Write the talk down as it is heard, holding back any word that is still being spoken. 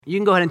You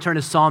can go ahead and turn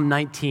to Psalm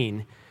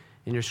 19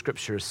 in your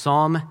scriptures.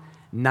 Psalm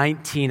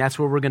 19, that's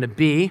where we're going to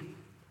be.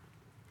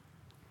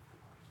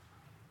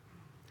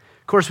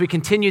 Of course, we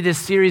continue this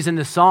series in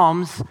the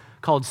Psalms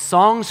called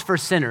Songs for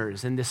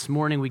Sinners, and this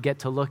morning we get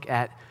to look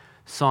at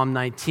Psalm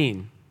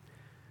 19.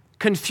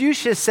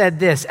 Confucius said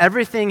this: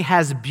 everything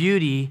has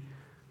beauty,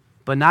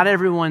 but not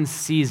everyone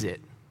sees it.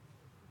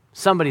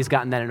 Somebody's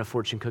gotten that in a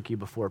fortune cookie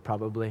before,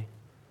 probably.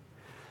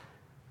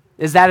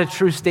 Is that a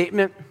true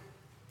statement?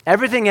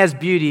 Everything has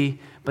beauty,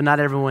 but not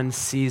everyone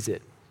sees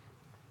it.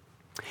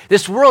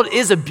 This world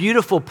is a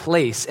beautiful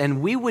place,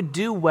 and we would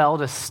do well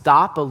to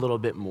stop a little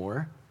bit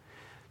more,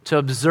 to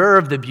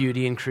observe the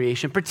beauty in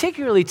creation,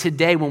 particularly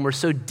today when we're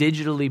so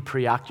digitally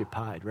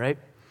preoccupied, right?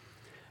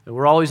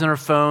 We're always on our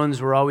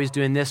phones, we're always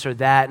doing this or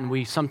that, and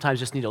we sometimes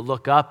just need to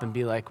look up and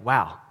be like,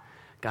 wow,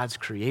 God's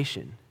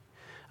creation.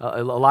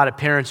 A lot of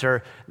parents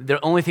the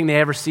only thing they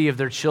ever see of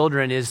their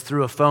children is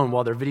through a phone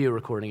while they're video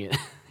recording it.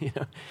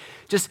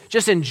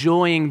 Just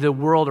enjoying the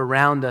world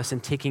around us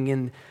and taking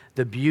in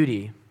the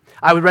beauty.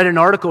 I read an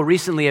article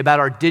recently about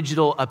our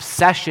digital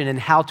obsession and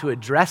how to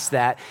address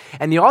that,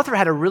 and the author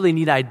had a really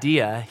neat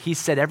idea. He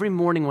said, every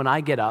morning when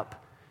I get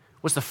up,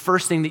 what's the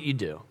first thing that you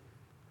do?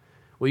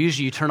 Well,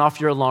 usually you turn off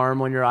your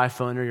alarm on your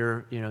iPhone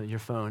or your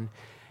phone,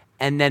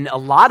 and then a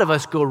lot of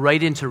us go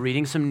right into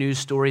reading some news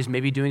stories,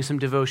 maybe doing some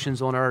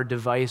devotions on our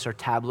device or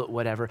tablet,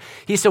 whatever.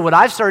 He said, what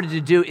I've started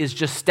to do is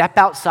just step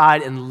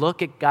outside and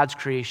look at God's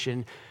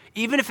creation,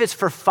 even if it's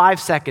for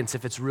 5 seconds,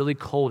 if it's really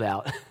cold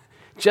out,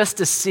 just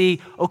to see,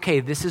 okay,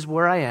 this is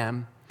where I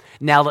am.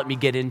 Now let me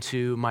get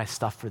into my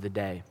stuff for the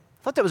day.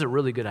 I thought that was a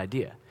really good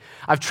idea.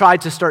 I've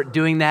tried to start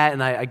doing that,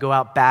 and I go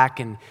out back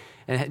and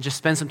just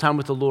spend some time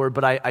with the Lord,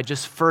 but I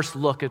just first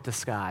look at the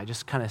sky. I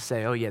just kind of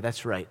say, oh yeah,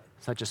 that's right.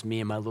 It's not just me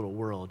and my little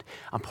world.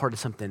 I'm part of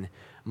something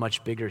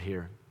much bigger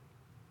here.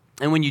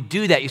 And when you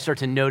do that, you start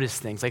to notice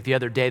things. Like the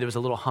other day, there was a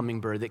little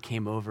hummingbird that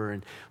came over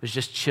and was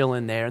just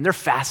chilling there. And they're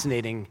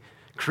fascinating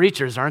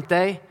creatures, aren't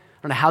they? I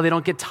don't know how they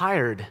don't get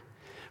tired.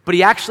 But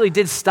he actually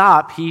did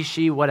stop, he,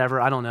 she, whatever,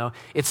 I don't know.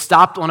 It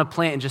stopped on a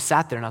plant and just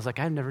sat there. And I was like,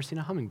 I've never seen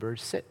a hummingbird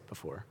sit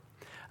before.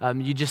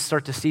 You just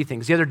start to see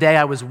things. The other day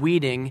I was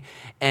weeding,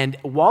 and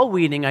while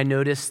weeding I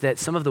noticed that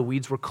some of the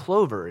weeds were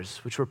clovers,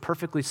 which were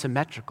perfectly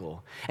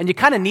symmetrical. And you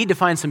kind of need to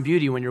find some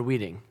beauty when you're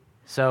weeding.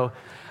 So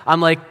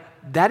I'm like,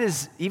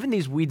 even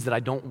these weeds that I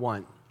don't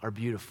want are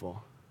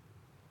beautiful.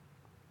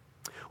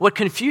 What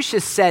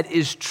Confucius said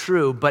is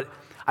true, but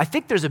I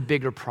think there's a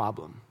bigger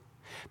problem.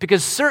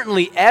 Because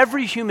certainly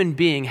every human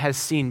being has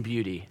seen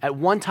beauty. At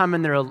one time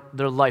in their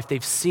life,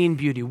 they've seen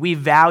beauty. We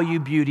value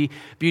beauty.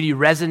 Beauty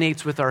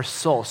resonates with our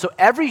soul. So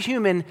every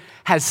human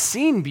has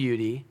seen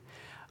beauty.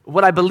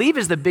 What I believe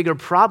is the bigger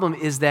problem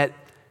is that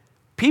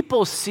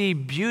people see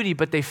beauty,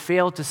 but they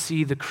fail to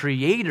see the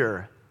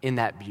Creator in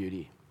that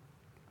beauty.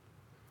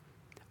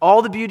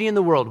 All the beauty in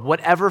the world,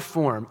 whatever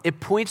form,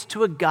 it points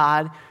to a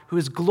God who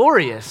is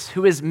glorious,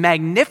 who is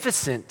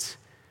magnificent,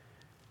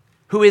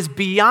 who is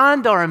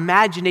beyond our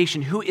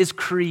imagination, who is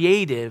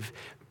creative,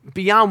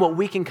 beyond what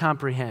we can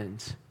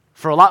comprehend.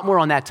 For a lot more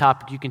on that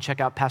topic, you can check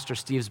out Pastor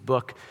Steve's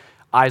book,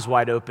 Eyes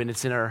Wide Open.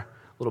 It's in our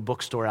little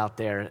bookstore out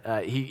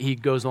there. He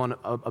goes on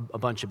a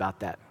bunch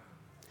about that.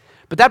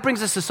 But that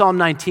brings us to Psalm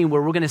 19,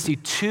 where we're going to see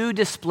two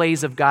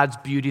displays of God's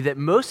beauty that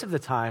most of the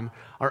time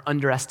are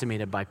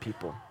underestimated by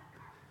people.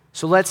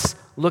 So let's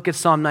look at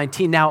Psalm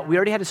 19. Now, we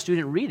already had a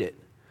student read it.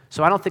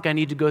 So I don't think I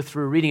need to go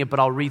through reading it, but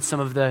I'll read some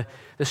of the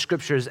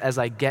scriptures as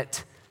I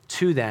get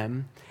to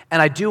them.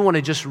 And I do want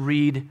to just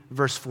read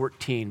verse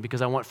 14,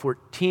 because I want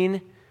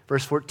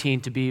verse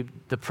 14 to be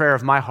the prayer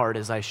of my heart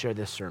as I share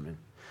this sermon.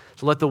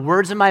 So let the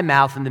words of my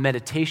mouth and the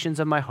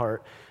meditations of my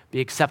heart be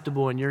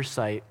acceptable in your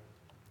sight,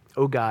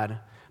 O God,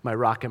 my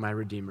rock and my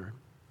redeemer.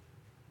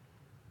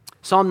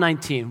 Psalm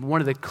 19, one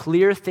of the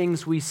clear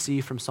things we see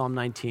from Psalm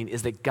 19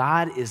 is that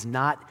God is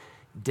not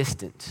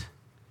distant.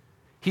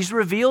 He's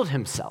revealed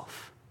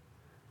himself.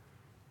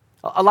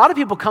 A lot of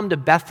people come to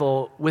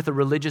Bethel with a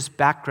religious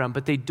background,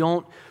 but they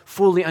don't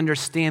fully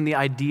understand the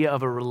idea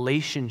of a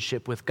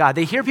relationship with God.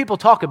 They hear people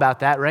talk about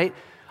that, right?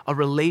 A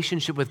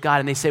relationship with God,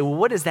 and they say, well,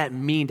 what does that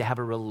mean to have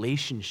a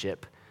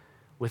relationship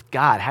with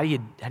God? How do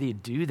you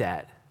do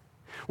that?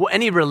 Well,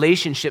 any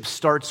relationship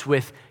starts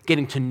with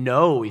getting to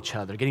know each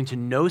other, getting to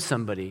know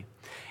somebody.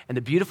 And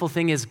the beautiful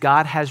thing is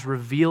God has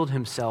revealed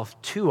himself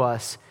to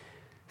us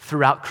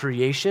throughout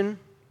creation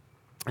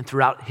and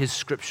throughout his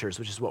scriptures,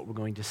 which is what we're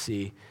going to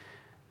see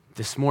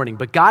this morning.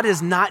 But God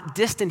is not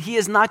distant. He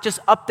is not just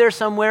up there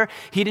somewhere.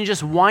 He didn't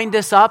just wind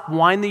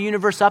the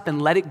universe up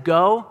and let it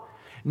go.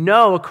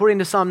 No, according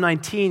to Psalm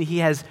 19, he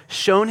has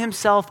shown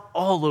himself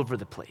all over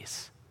the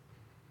place.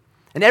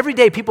 And every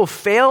day people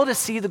fail to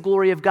see the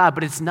glory of God,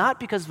 but it's not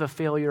because of a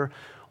failure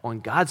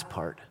on God's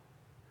part.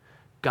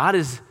 God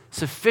has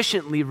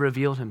sufficiently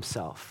revealed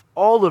himself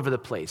all over the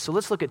place. So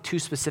let's look at two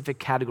specific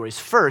categories.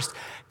 First,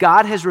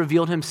 God has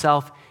revealed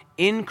himself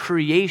in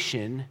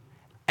creation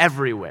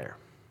everywhere.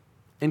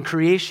 In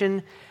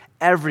creation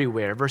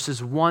everywhere,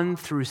 verses 1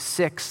 through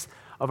 6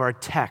 of our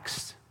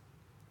text.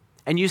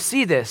 And you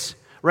see this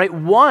right?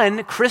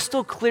 One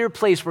crystal clear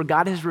place where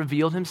God has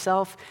revealed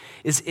himself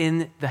is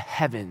in the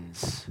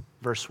heavens,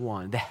 verse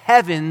 1. The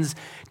heavens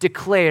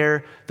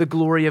declare the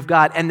glory of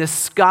God, and the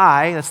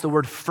sky, that's the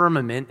word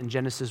firmament in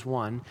Genesis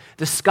 1,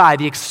 the sky,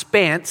 the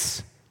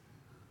expanse,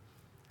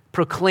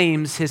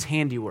 proclaims his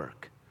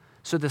handiwork.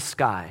 So the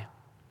sky.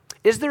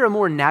 Is there a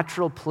more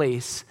natural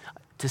place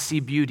to see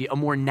beauty, a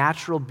more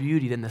natural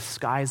beauty than the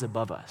skies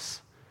above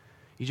us?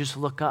 You just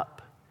look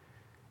up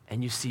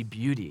and you see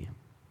beauty.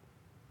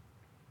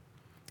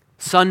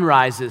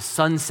 Sunrises,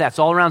 sunsets,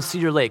 all around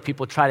Cedar Lake,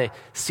 people try to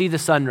see the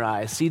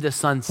sunrise, see the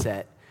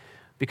sunset,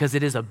 because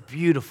it is a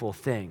beautiful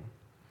thing.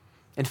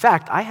 In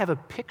fact, I have a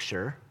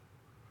picture.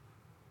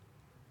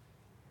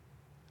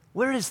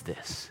 Where is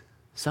this?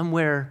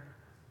 Somewhere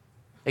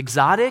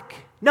exotic?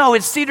 No,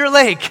 it's Cedar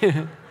Lake.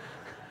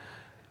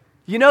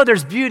 You know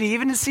there's beauty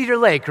even in Cedar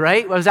Lake,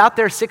 right? I was out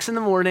there 6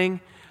 a.m. We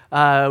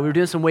were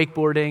doing some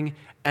wakeboarding,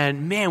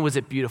 and man, was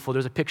it beautiful.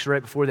 There's a picture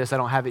right before this. I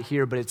don't have it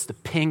here, but it's the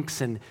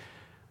pinks, and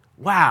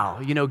wow,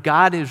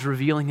 God is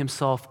revealing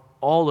himself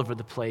all over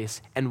the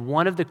place, and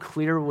one of the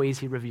clear ways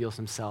he reveals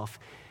himself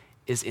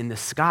is in the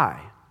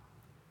sky.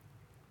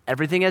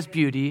 Everything has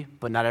beauty,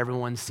 but not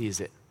everyone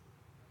sees it.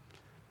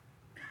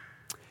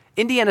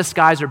 Indiana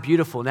skies are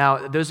beautiful.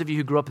 Now, those of you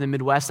who grew up in the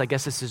Midwest, I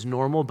guess this is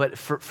normal, but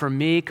for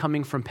me,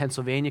 coming from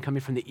Pennsylvania, coming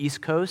from the East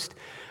Coast,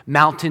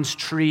 mountains,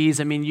 trees,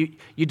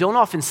 you don't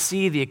often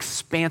see the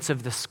expanse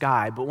of the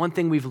sky, but one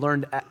thing we've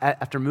learned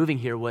after moving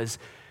here was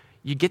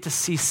you get to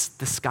see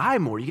the sky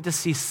more. You get to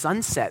see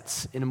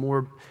sunsets in a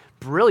more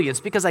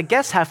brilliance, because I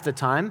guess half the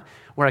time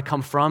where I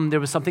come from, there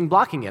was something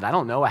blocking it. I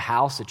don't know, a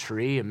house, a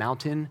tree, a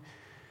mountain.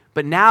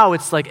 But now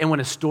it's like, and when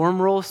a storm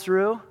rolls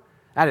through,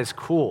 that is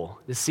cool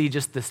to see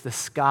just the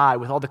sky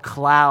with all the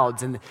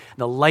clouds and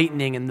the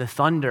lightning and the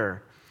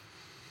thunder.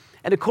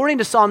 And according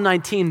to Psalm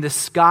 19, the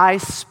sky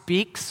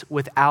speaks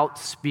without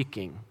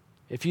speaking.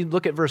 If you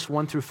look at verse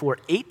 1 through 4,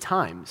 8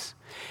 times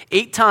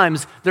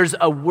there's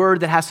a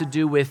word that has to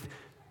do with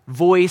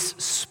voice,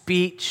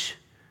 speech,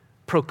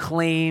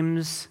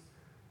 proclaims.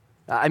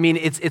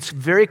 It's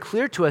very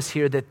clear to us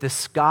here that the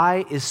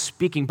sky is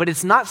speaking, but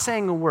it's not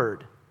saying a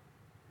word.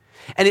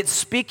 And it's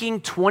speaking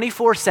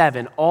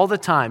 24/7, all the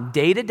time,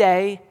 day to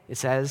day, it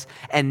says,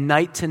 and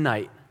night to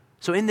night.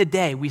 So in the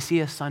day, we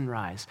see a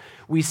sunrise.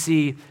 We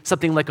see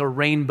something like a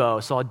rainbow. I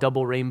saw a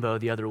double rainbow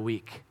the other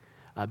week.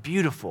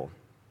 Beautiful.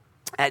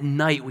 At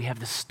night, we have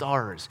the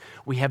stars.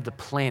 We have the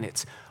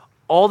planets.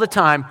 All the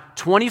time,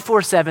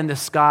 24/7, the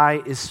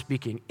sky is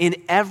speaking.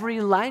 In every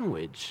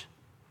language,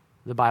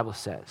 the Bible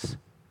says.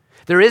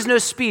 There is no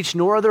speech,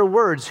 nor are there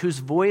words whose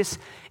voice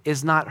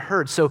is not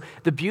heard. So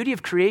the beauty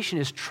of creation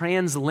is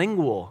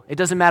translingual. It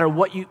doesn't matter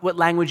what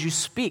language you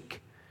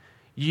speak.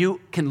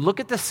 You can look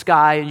at the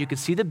sky and you can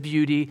see the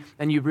beauty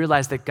and you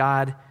realize that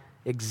God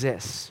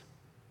exists.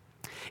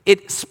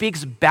 It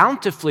speaks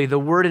bountifully. The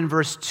word in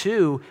verse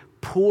 2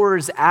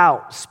 pours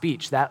out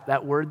speech.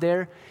 That word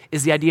there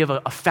is the idea of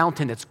a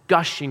fountain that's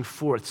gushing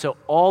forth. So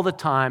all the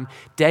time,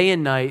 day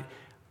and night,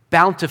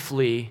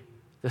 bountifully,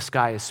 the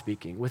sky is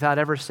speaking without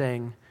ever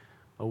saying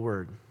a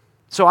word.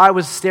 So I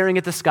was staring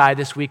at the sky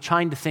this week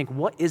trying to think,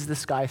 what is the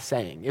sky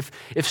saying?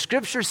 If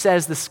Scripture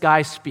says the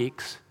sky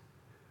speaks,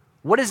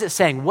 what is it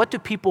saying? What do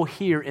people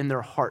hear in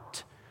their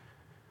heart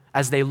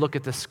as they look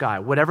at the sky?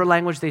 Whatever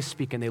language they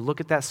speak and they look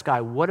at that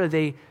sky, what are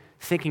they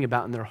thinking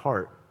about in their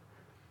heart?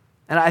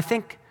 And I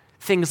think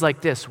things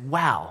like this: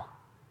 wow,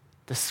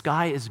 the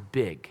sky is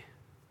big.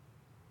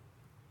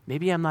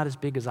 Maybe I'm not as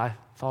big as I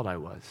thought I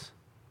was.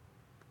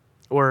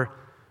 Or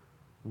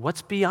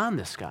what's beyond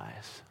the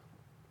skies?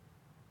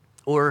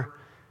 Or,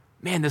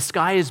 man, the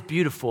sky is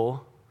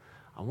beautiful.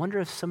 I wonder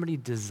if somebody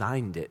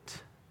designed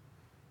it.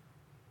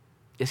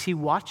 Is he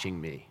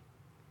watching me?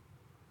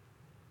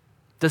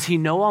 Does he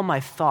know all my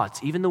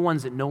thoughts, even the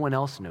ones that no one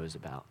else knows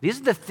about? These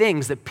are the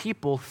things that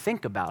people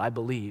think about, I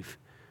believe,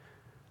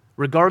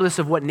 regardless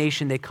of what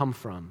nation they come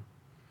from.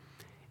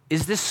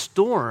 Is this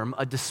storm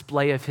a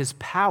display of his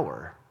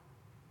power?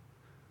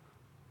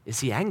 Is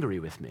he angry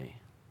with me?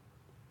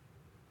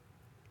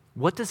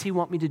 What does he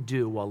want me to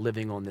do while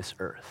living on this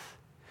earth?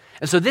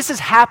 And so this is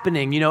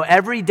happening,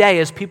 every day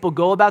as people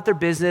go about their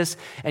business,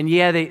 and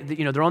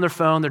they're on their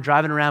phone, they're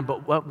driving around,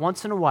 but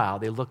once in a while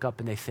they look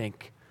up and they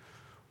think,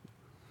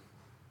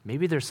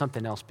 maybe there's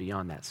something else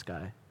beyond that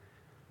sky.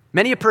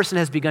 Many a person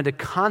has begun to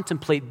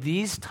contemplate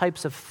these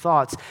types of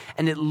thoughts,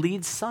 and it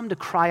leads some to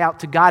cry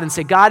out to God and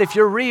say, God, if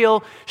you're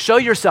real, show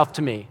yourself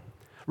to me.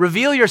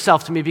 Reveal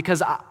yourself to me,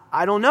 because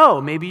I don't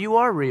know, maybe you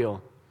are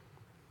real.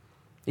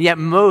 And yet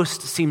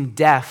most seem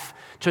deaf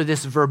to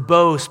this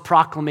verbose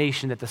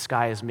proclamation that the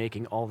sky is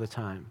making all the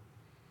time.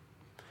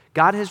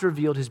 God has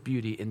revealed his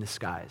beauty in the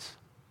skies.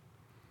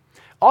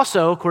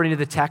 Also, according to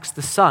the text,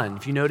 the sun.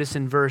 If you notice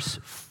in verse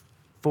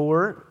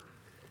 4,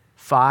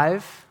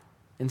 5,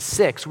 and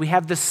 6, we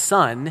have the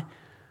sun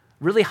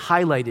really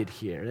highlighted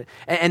here.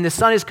 And the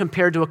sun is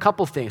compared to a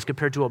couple things,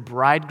 compared to a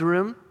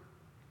bridegroom,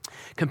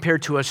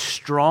 compared to a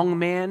strong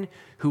man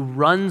who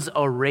runs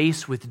a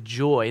race with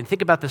joy. And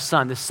think about the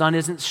sun. The sun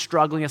isn't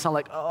struggling. It's not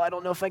like, oh, I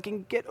don't know if I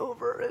can get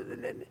over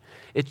it.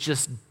 It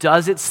just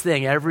does its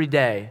thing every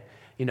day,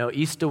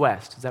 east to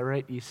west. Is that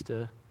right? East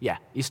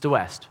to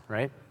west,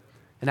 right?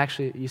 And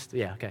actually,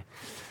 okay.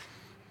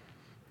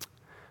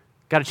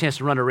 Got a chance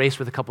to run a race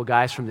with a couple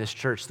guys from this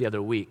church the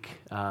other week.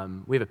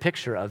 We have a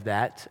picture of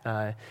that.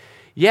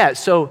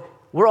 So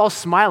we're all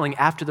smiling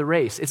after the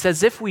race. It's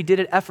as if we did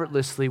it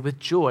effortlessly with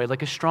joy,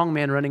 like a strong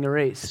man running a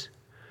race.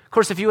 Of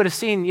course, if you would have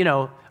seen,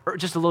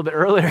 just a little bit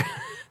earlier,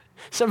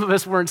 some of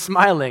us weren't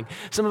smiling.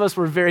 Some of us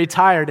were very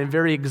tired and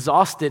very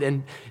exhausted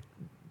and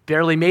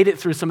barely made it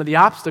through some of the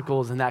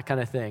obstacles and that kind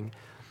of thing.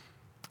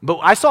 But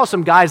I saw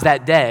some guys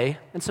that day,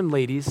 and some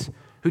ladies,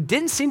 who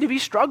didn't seem to be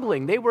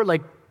struggling. They were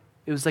like,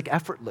 it was like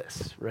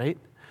effortless, right?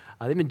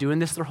 They've been doing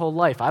this their whole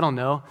life. I don't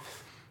know.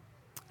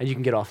 And you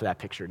can get off of that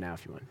picture now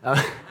if you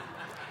want.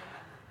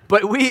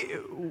 But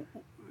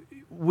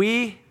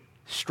we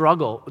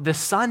struggle. The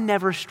sun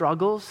never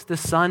struggles. The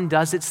sun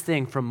does its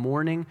thing from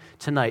morning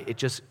to night. It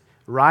just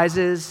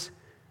rises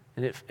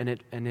and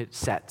it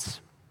sets.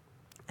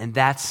 And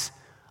that's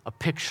a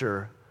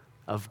picture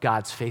of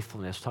God's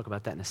faithfulness. We'll talk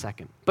about that in a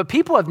second. But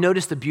people have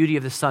noticed the beauty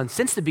of the sun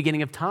since the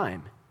beginning of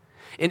time.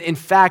 In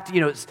fact,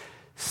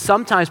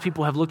 sometimes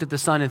people have looked at the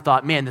sun and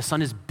thought, man, the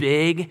sun is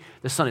big,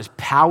 the sun is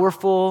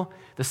powerful,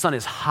 the sun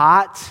is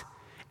hot,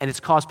 and it's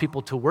caused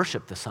people to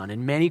worship the sun.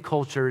 In many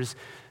cultures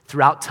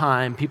throughout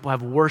time, people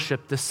have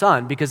worshiped the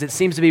sun because it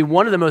seems to be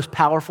one of the most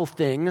powerful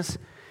things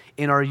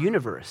in our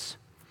universe.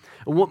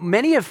 What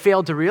many have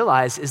failed to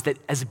realize is that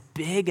as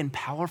big and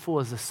powerful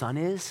as the sun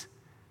is,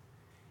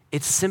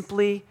 it's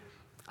simply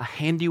a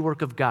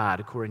handiwork of God,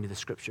 according to the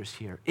scriptures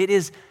here.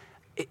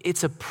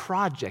 It's a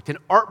project, an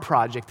art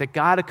project that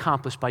God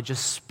accomplished by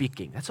just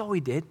speaking. That's all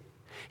he did.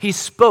 He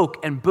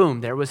spoke and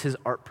boom, there was his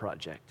art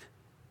project.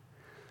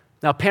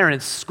 Now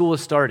parents, school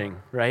is starting,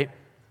 right?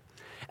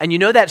 And you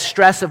know that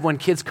stress of when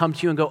kids come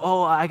to you and go,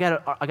 oh, I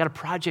got a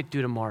project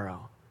due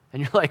tomorrow.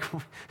 And you're like,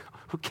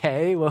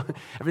 okay, well,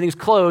 everything's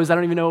closed. I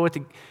don't even know what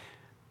to,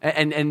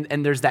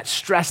 and there's that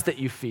stress that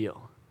you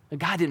feel. And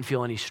God didn't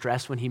feel any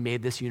stress when he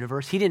made this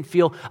universe. He didn't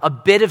feel a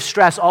bit of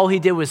stress. All he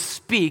did was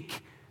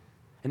speak,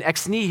 and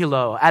ex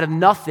nihilo, out of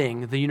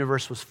nothing, the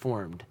universe was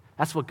formed.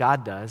 That's what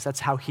God does. That's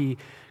how he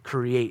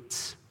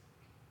creates.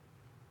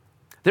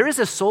 There is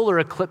a solar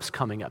eclipse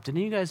coming up.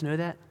 Didn't you guys know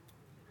that?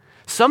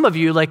 Some of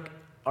you, like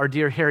our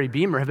dear Harry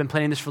Beamer, have been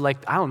planning this for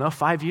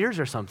 5 years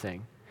or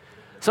something.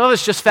 Some of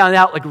us just found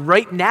out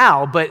right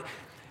now, but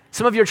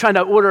some of you are trying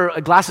to order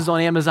glasses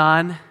on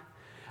Amazon.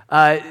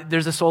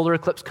 There's a solar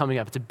eclipse coming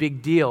up. It's a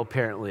big deal,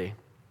 apparently.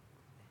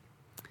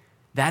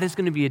 That is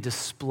going to be a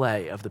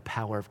display of the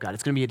power of God.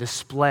 It's going to be a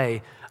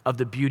display of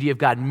the beauty of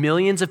God.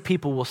 Millions of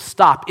people will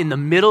stop in the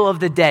middle of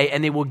the day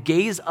and they will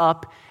gaze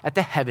up at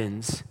the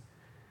heavens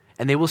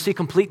and they will see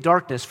complete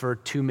darkness for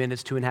 2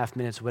 minutes, 2.5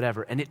 minutes,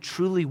 whatever. And it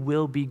truly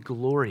will be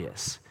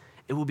glorious.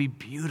 It will be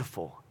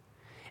beautiful.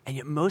 And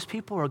yet most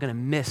people are going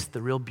to miss the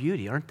real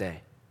beauty, aren't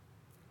they?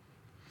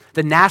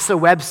 The NASA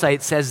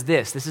website says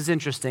this. This is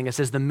interesting. It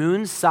says, the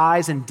moon's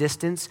size and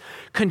distance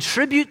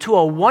contribute to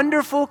a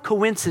wonderful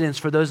coincidence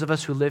for those of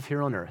us who live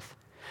here on Earth.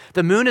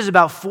 The moon is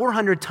about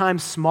 400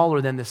 times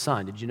smaller than the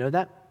sun. Did you know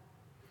that?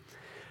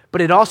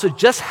 But it also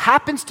just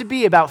happens to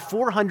be about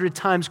 400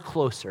 times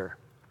closer.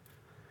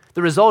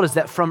 The result is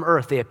that from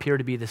Earth, they appear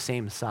to be the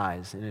same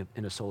size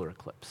in a solar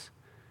eclipse.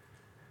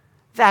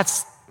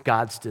 That's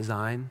God's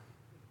design.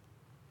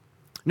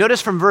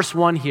 Notice from verse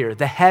 1 here,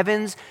 the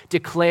heavens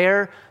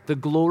declare the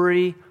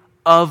glory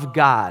of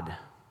God.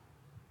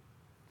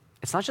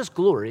 It's not just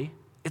glory,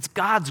 it's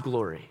God's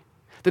glory.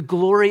 The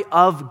glory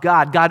of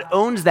God. God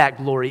owns that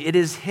glory. It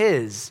is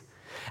his.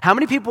 How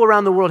many people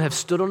around the world have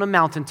stood on a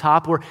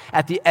mountaintop or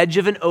at the edge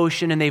of an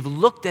ocean and they've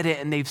looked at it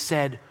and they've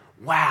said,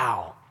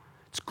 wow,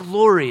 it's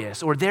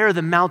glorious, or there are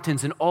the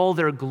mountains in all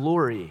their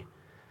glory,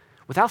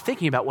 without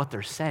thinking about what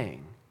they're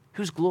saying?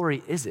 Whose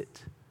glory is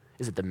it?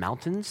 Is it the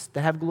mountains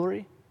that have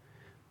glory?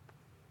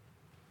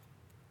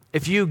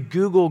 If you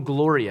Google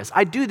glorious,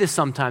 I do this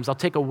sometimes. I'll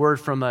take a word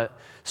from a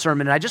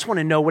sermon and I just want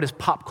to know, what does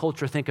pop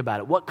culture think about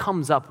it? What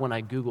comes up when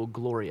I Google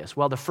glorious?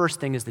 Well, the first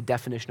thing is the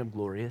definition of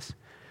glorious.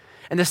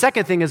 And the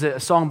second thing is a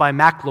song by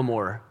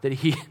Macklemore that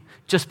he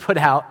just put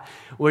out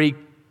where he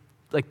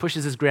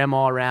pushes his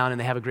grandma around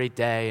and they have a great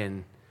day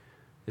and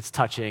it's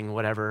touching,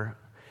 whatever.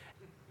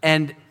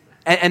 And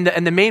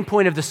the main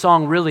point of the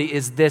song really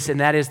is this, and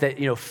that is that,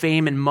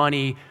 fame and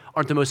money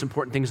aren't the most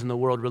important things in the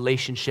world.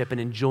 Relationship and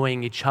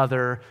enjoying each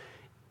other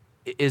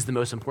is the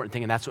most important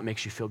thing, and that's what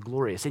makes you feel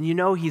glorious. And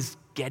he's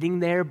getting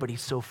there, but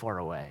he's so far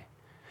away,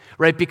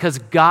 right? Because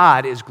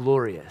God is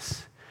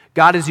glorious.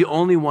 God is the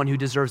only one who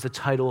deserves the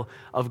title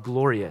of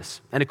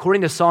glorious. And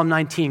according to Psalm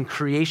 19,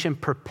 creation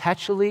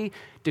perpetually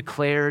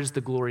declares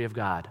the glory of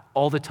God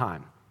all the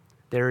time.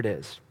 There it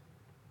is.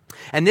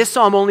 And this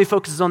psalm only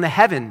focuses on the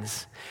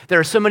heavens. There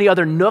are so many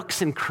other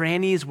nooks and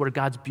crannies where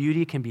God's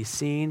beauty can be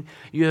seen.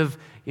 You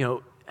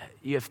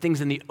have things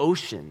in the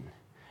ocean.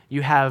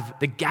 You have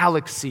the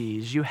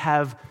galaxies. You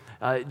have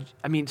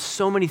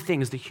so many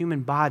things, the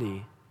human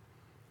body.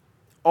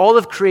 All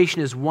of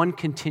creation is one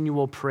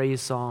continual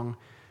praise song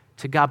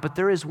to God, but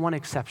there is one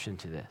exception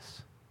to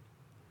this.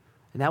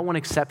 And that one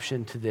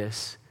exception to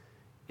this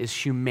is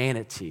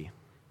humanity.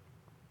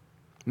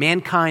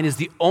 Mankind is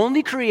the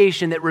only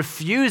creation that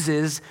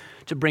refuses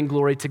to bring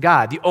glory to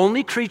God, the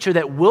only creature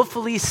that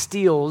willfully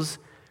steals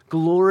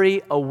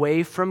glory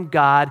away from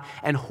God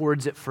and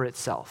hoards it for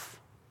itself.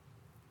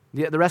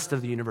 The rest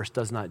of the universe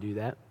does not do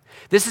that.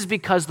 This is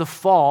because the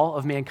fall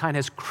of mankind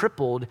has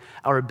crippled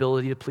our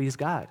ability to please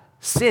God.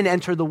 Sin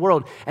entered the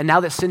world, and now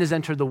that sin has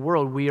entered the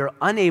world, we are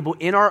unable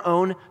in our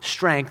own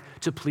strength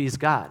to please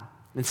God.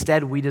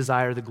 Instead, we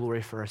desire the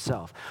glory for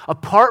ourselves.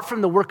 Apart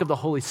from the work of the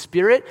Holy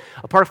Spirit,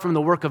 apart from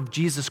the work of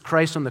Jesus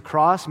Christ on the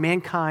cross,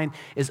 mankind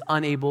is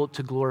unable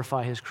to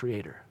glorify his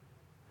Creator.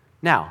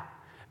 Now,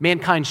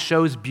 mankind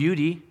shows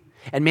beauty,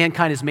 and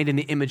mankind is made in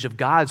the image of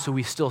God, so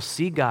we still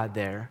see God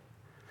there.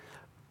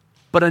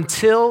 But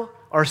until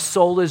our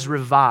soul is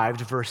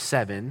revived, verse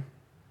 7,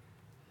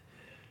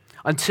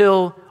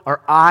 until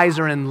our eyes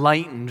are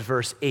enlightened,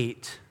 verse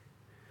 8,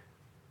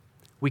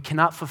 we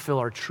cannot fulfill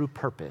our true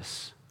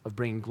purpose of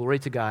bringing glory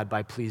to God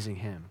by pleasing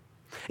him.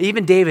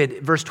 Even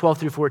David, verse 12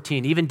 through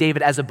 14, even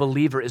David as a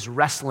believer is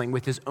wrestling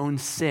with his own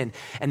sin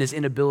and his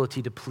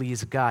inability to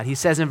please God. He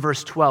says in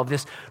verse 12,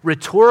 this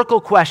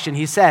rhetorical question,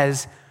 he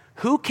says,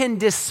 who can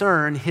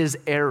discern his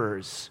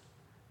errors?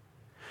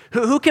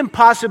 Who can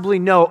possibly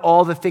know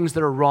all the things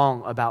that are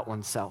wrong about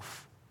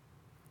oneself?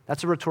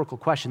 That's a rhetorical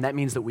question. That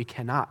means that we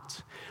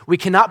cannot. We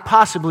cannot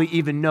possibly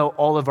even know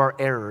all of our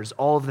errors,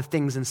 all of the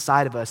things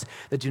inside of us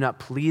that do not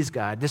please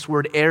God. This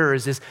word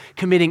errors is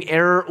committing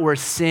error or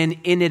sin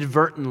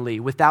inadvertently,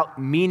 without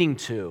meaning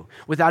to,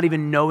 without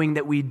even knowing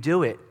that we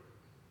do it.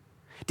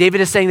 David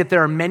is saying that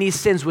there are many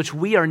sins which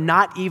we are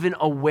not even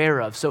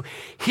aware of. So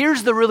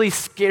here's the really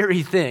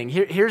scary thing.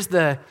 Here's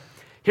the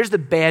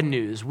bad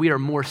news. We are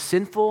more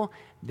sinful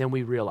than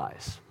we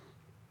realize.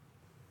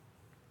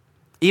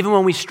 Even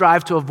when we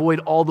strive to avoid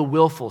all the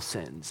willful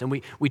sins and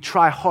we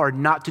try hard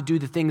not to do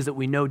the things that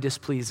we know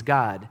displease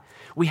God,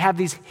 we have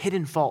these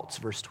hidden faults,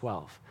 verse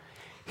 12.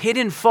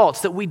 Hidden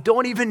faults that we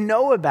don't even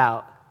know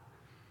about.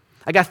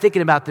 I got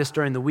thinking about this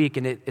during the week,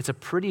 and it's a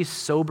pretty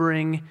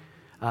sobering,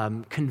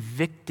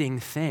 convicting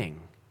thing.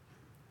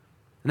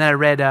 And then I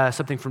read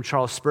something from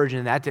Charles Spurgeon,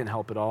 and that didn't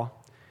help at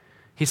all.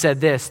 He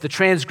said this, the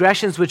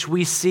transgressions which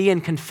we see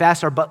and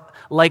confess are but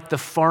like the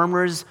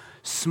farmer's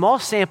small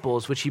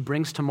samples which he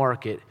brings to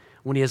market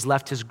when he has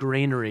left his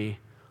granary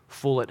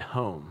full at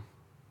home.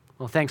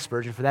 Well, thanks,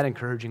 Spurgeon, for that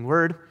encouraging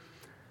word.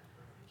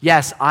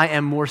 Yes, I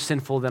am more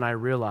sinful than I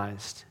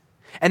realized.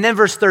 And then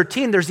verse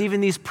 13, there's even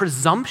these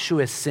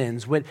presumptuous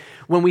sins when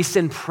we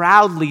sin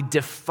proudly,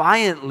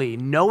 defiantly,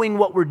 knowing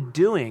what we're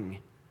doing.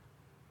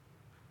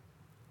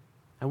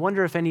 I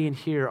wonder if any in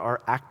here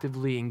are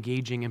actively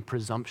engaging in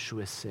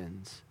presumptuous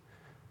sins.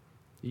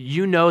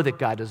 You know that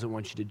God doesn't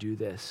want you to do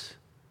this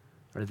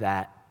or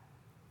that,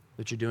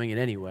 but you're doing it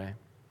anyway.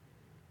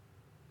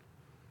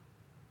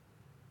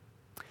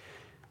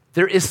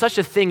 There is such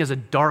a thing as a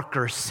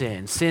darker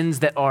sin,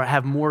 sins that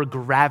have more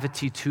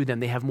gravity to them,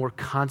 they have more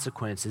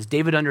consequences.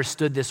 David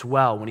understood this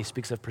well when he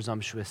speaks of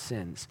presumptuous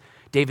sins.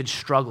 David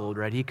struggled,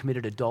 right? He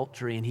committed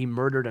adultery and he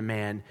murdered a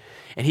man,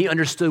 and he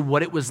understood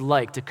what it was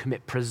like to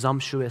commit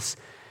presumptuous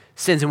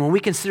sins. And when we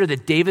consider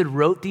that David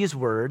wrote these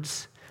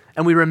words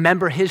and we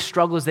remember his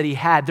struggles that he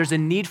had, there's a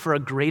need for a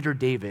greater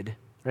David,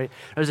 right?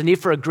 There's a need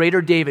for a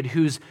greater David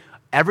whose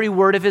every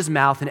word of his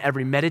mouth and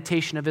every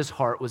meditation of his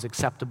heart was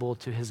acceptable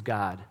to his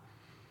God.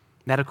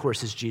 And that, of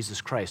course, is Jesus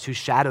Christ, who's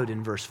shadowed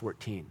in verse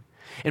 14.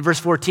 In verse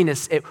 14,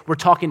 we're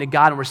talking to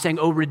God and we're saying,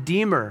 oh,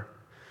 Redeemer.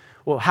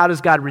 Well, how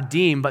does God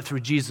redeem but through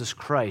Jesus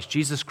Christ?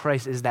 Jesus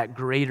Christ is that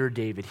greater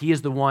David. He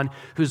is the one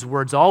whose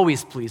words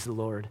always pleased the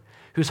Lord,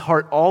 whose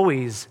heart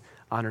always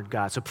honored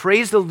God. So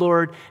praise the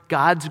Lord,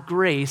 God's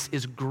grace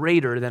is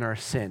greater than our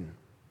sin.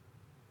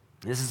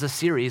 This is a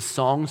series,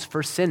 Songs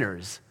for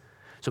Sinners.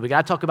 So we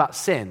got to talk about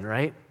sin,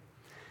 right?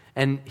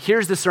 And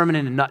here's the sermon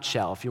in a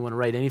nutshell, if you want to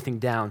write anything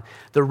down.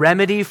 The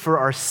remedy for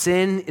our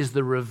sin is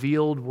the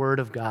revealed word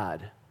of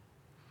God.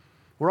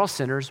 We're all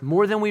sinners,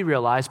 more than we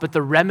realize, but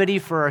the remedy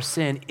for our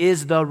sin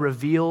is the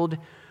revealed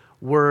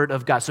word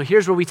of God. So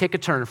here's where we take a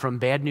turn from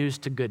bad news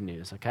to good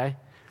news, okay?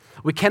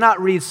 We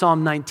cannot read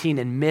Psalm 19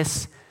 and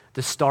miss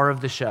the star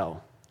of the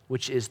show,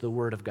 which is the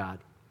word of God.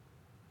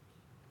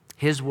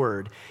 His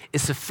word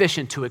is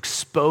sufficient to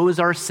expose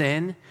our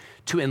sin,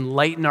 to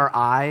enlighten our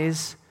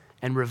eyes,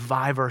 and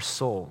revive our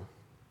soul.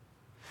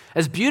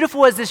 As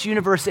beautiful as this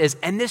universe is,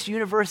 and this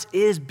universe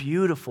is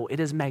beautiful, it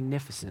is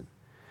magnificent.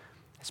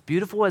 As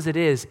beautiful as it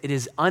is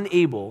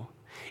unable,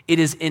 it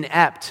is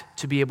inept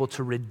to be able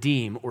to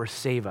redeem or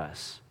save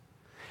us.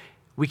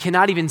 We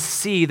cannot even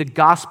see the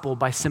gospel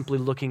by simply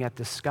looking at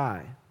the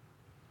sky.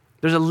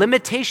 There's a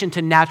limitation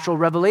to natural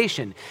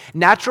revelation.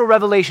 Natural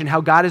revelation,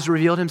 how God has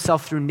revealed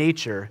himself through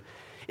nature,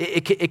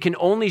 it can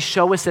only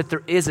show us that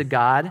there is a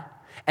God.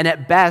 And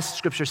at best,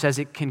 Scripture says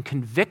it can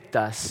convict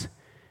us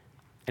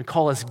and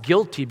call us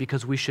guilty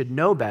because we should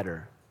know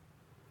better.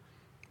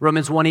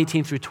 Romans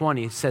 1:18 through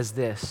 20 says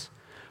this,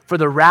 "For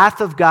the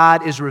wrath of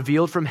God is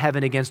revealed from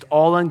heaven against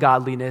all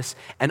ungodliness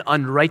and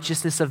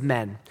unrighteousness of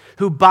men,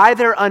 who by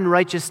their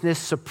unrighteousness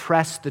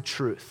suppress the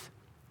truth.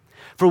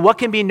 For what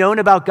can be known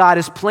about God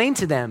is plain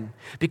to them,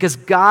 because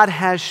God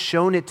has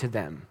shown it to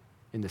them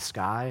in the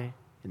sky,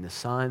 in the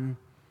sun,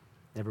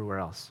 everywhere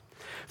else.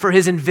 For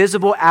his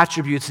invisible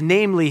attributes,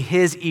 namely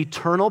his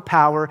eternal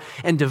power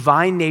and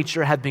divine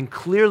nature, have been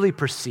clearly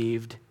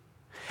perceived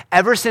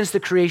ever since the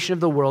creation of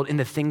the world in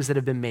the things that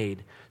have been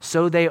made.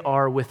 So they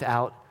are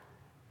without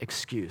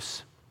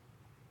excuse."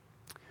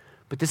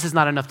 But this is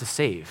not enough to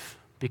save,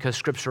 because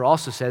Scripture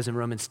also says in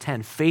Romans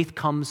 10, faith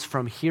comes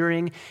from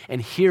hearing,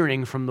 and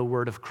hearing from the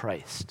word of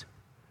Christ.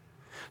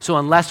 So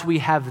unless we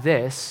have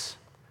this,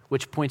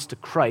 which points to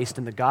Christ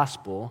and the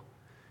gospel,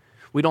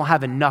 we don't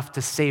have enough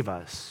to save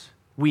us.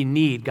 We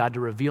need God to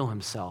reveal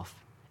himself,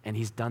 and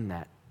he's done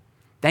that.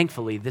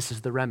 Thankfully, this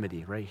is the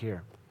remedy right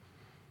here.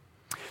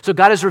 So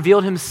God has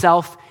revealed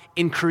himself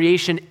in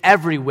creation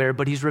everywhere,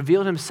 but he's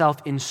revealed himself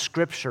in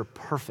Scripture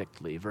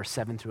perfectly, verse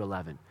 7 through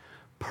 11.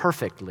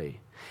 Perfectly.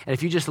 And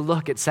if you just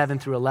look at 7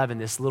 through 11,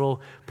 this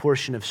little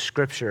portion of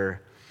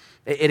Scripture,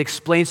 it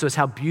explains to us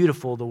how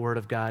beautiful the Word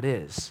of God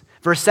is.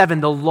 Verse 7,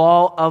 "The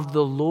law of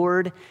the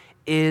Lord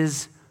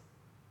is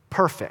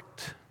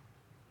perfect."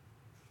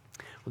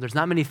 Well, there's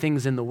not many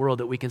things in the world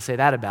that we can say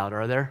that about,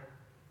 are there?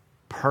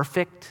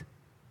 Perfect?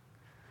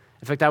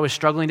 In fact, I was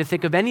struggling to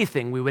think of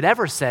anything we would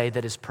ever say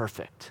that is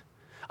perfect,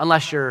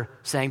 unless you're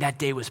saying that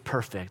day was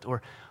perfect,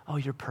 or, "Oh,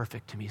 you're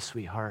perfect to me,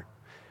 sweetheart."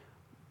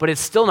 But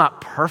it's still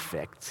not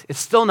perfect. It's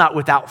still not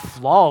without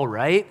flaw,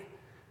 right?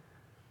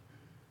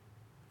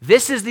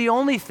 This is the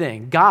only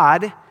thing,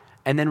 God,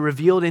 and then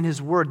revealed in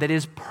his word, that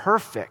is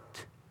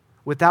perfect,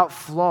 without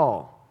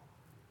flaw.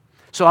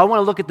 So I want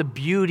to look at the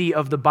beauty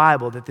of the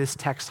Bible that this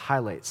text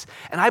highlights.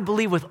 And I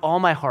believe with all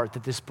my heart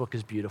that this book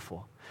is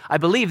beautiful. I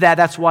believe that.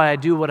 That's why I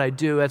do what I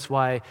do. That's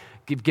why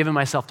I've given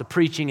myself to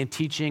preaching and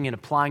teaching and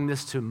applying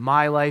this to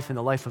my life and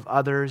the life of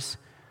others.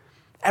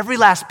 Every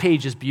last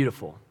page is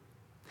beautiful.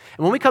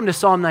 And when we come to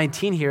Psalm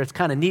 19 here, it's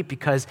kind of neat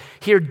because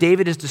here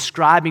David is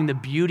describing the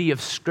beauty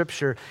of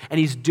Scripture, and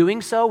he's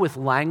doing so with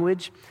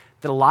language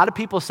that a lot of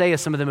people say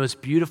is some of the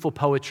most beautiful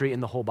poetry in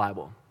the whole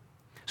Bible.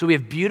 So we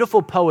have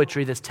beautiful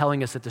poetry that's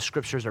telling us that the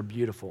Scriptures are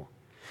beautiful.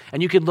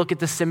 And you could look at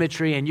the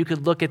symmetry, and you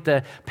could look at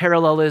the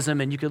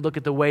parallelism, and you could look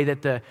at the way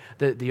that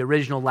the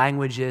original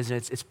language is,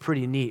 and it's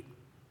pretty neat.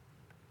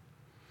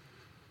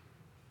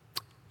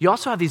 You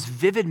also have these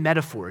vivid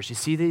metaphors. You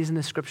see these in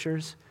the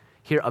Scriptures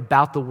here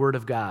about the Word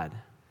of God.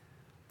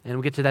 And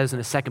we'll get to those in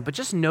a second. But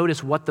just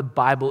notice what the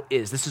Bible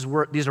is.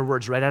 These are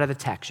words right out of the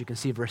text. You can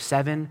see verse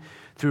 7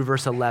 through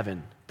verse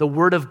 11. The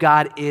Word of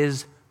God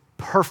is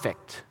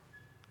perfect.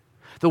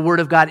 The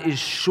Word of God is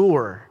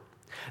sure.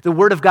 The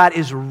Word of God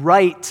is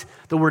right.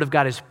 The Word of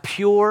God is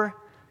pure,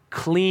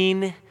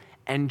 clean,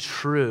 and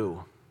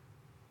true.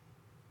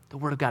 The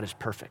Word of God is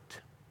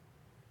perfect.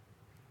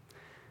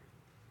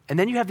 And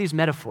then you have these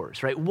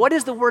metaphors, right? What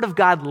is the Word of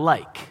God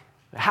like?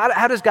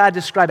 How does God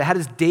describe it? How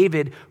does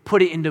David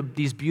put it into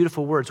these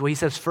beautiful words? Well, he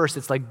says first,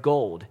 it's like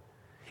gold.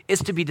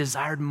 It's to be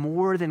desired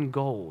more than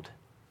gold,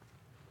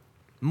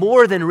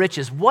 more than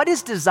riches. What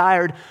is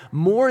desired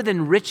more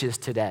than riches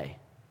today?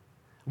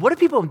 What do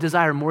people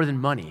desire more than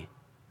money?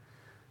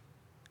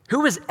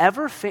 Who has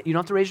ever, you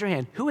don't have to raise your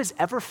hand, who has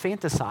ever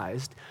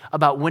fantasized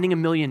about winning $1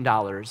 million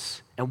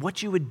and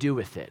what you would do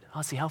with it?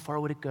 I'll see, how far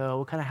would it go?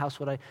 What kind of house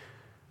would I?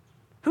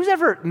 Who's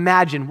ever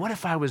imagined, what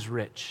if I was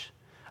rich?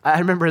 I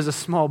remember as a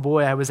small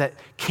boy, I was at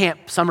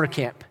summer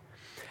camp,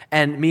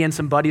 and me and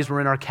some buddies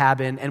were in our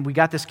cabin, and we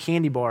got this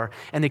candy bar,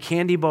 and the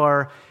candy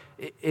bar,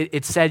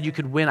 it said you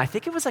could win, I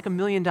think it was like $1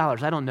 million,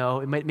 I don't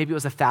know, maybe it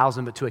was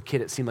 1,000, but to a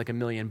kid it seemed like $1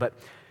 million, but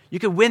you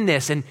could win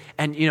this, and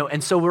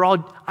so we're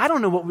all, I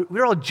don't know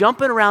we're all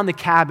jumping around the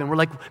cabin. We're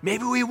like,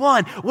 maybe we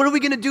won. What are we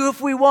going to do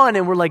if we won?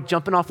 And we're like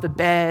jumping off the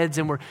beds,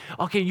 and we're,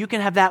 okay, you can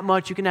have that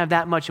much, you can have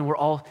that much, and we're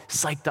all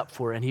psyched up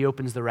for it. And he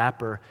opens the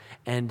wrapper,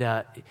 and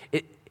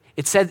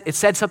it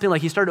said something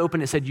like, he started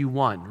opening, it said, "You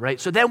won,"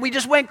 right? So then we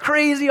just went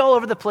crazy all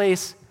over the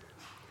place.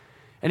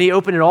 And he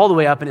opened it all the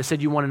way up, and it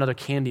said, "You won another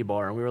candy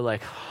bar." And we were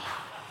like,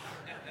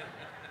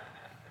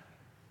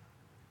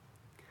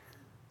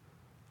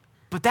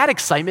 but that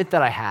excitement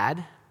that I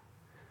had,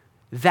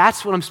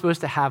 that's what I'm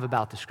supposed to have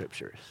about the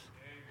Scriptures.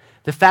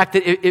 The fact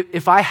that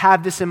if I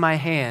have this in my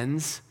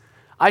hands,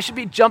 I should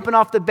be jumping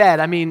off the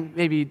bed. I mean,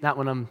 maybe not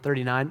when I'm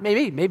 39.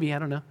 Maybe, I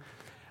don't know.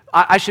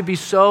 I should be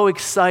so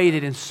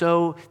excited, and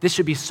this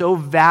should be so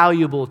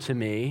valuable to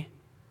me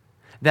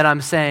that I'm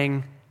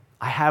saying,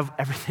 I have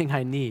everything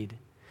I need.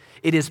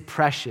 It is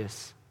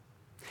precious.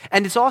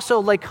 And it's also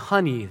like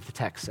honey, the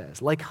text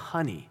says, like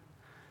honey.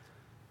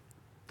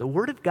 The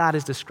Word of God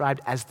is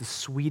described as the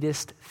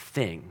sweetest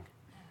thing.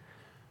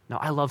 Now,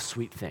 I love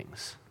sweet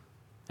things.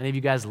 Any of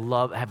you guys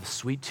have a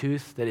sweet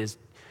tooth? That is,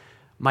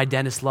 my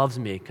dentist loves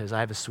me because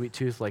I have a sweet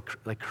tooth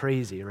like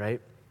crazy, right?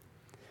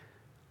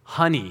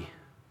 Honey.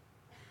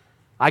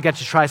 I got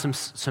to try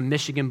some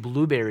Michigan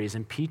blueberries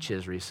and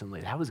peaches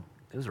recently. That was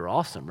those are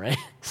awesome, right?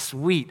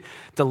 Sweet,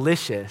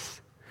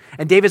 delicious.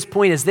 And David's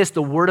point is this: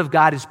 the word of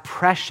God is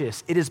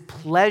precious. It is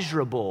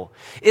pleasurable.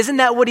 Isn't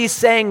that what he's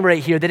saying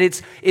right here? That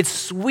it's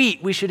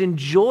sweet. We should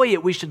enjoy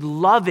it. We should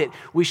love it.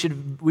 We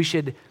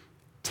should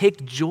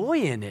take joy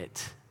in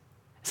it.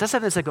 It's not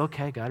something that's like,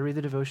 okay, got to read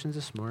the devotions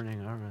this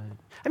morning. All right.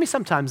 I mean,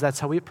 sometimes that's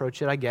how we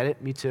approach it. I get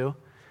it. Me too.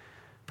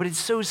 But it's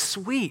so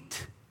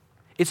sweet.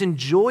 It's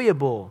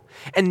enjoyable.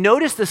 And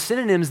notice the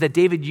synonyms that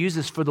David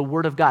uses for the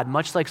word of God,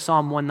 much like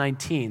Psalm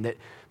 119 that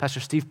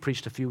Pastor Steve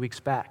preached a few weeks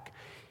back.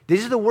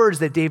 These are the words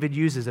that David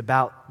uses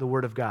about the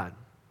word of God.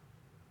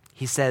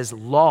 He says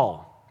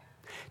law,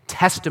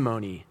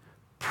 testimony,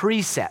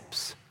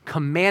 precepts,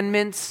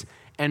 commandments,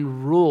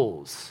 and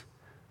rules.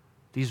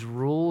 These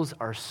rules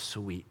are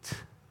sweet.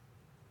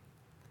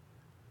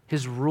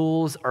 His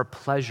rules are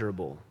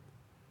pleasurable.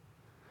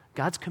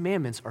 God's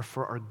commandments are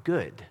for our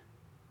good.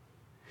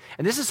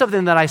 And this is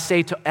something that I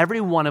say to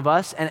every one of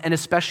us, and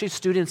especially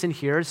students in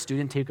here,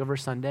 Student Takeover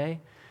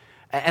Sunday.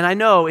 And I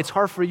know it's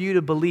hard for you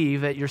to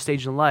believe at your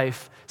stage in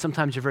life.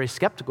 Sometimes you're very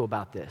skeptical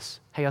about this.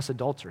 Hey, us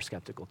adults are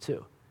skeptical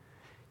too.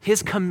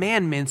 His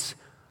commandments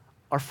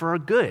are for our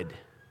good.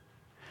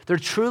 They're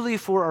truly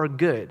for our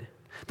good.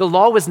 The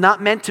law was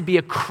not meant to be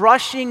a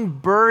crushing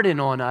burden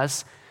on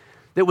us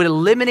that would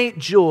eliminate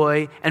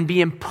joy and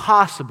be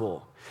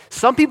impossible.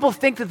 Some people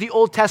think that the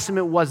Old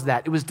Testament was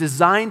that. It was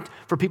designed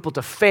for people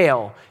to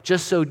fail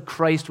just so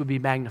Christ would be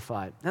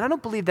magnified. And I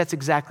don't believe that's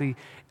exactly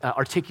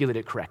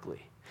articulated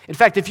correctly. In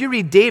fact, if you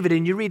read David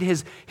and you read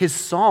his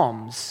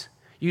Psalms,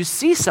 you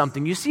see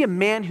something. You see a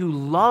man who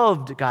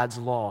loved God's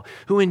law,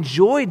 who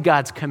enjoyed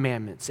God's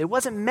commandments. It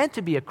wasn't meant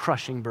to be a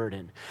crushing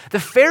burden. The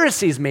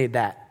Pharisees made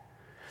that.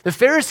 The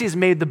Pharisees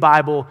made the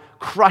Bible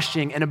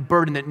crushing and a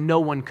burden that no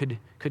one could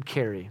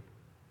carry.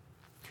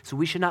 So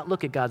we should not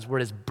look at God's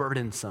word as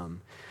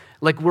burdensome.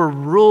 Like we're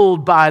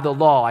ruled by the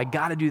law. I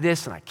got to do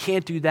this and I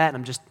can't do that.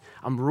 And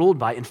I'm ruled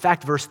by it. In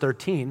fact, verse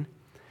 13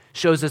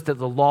 shows us that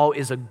the law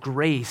is a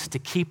grace to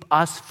keep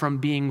us from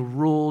being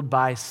ruled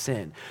by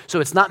sin.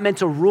 So it's not meant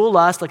to rule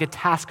us like a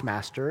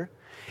taskmaster.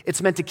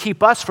 It's meant to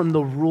keep us from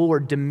the rule or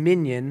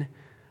dominion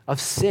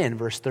of sin,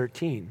 verse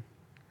 13.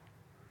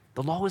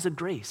 The law is a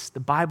grace. The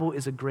Bible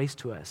is a grace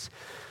to us.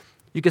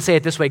 You could say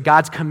it this way: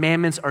 God's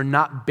commandments are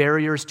not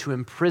barriers to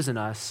imprison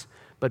us,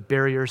 but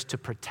barriers to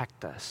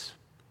protect us,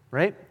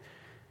 right?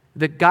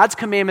 That God's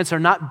commandments are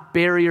not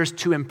barriers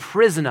to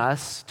imprison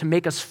us, to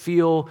make us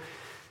feel,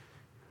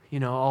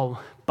 all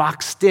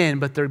boxed in,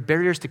 but they're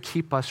barriers to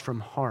keep us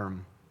from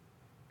harm.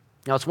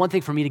 Now, it's one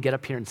thing for me to get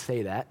up here and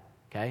say that,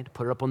 okay, to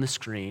put it up on the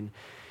screen.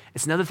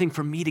 It's another thing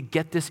for me to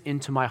get this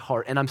into my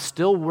heart, and I'm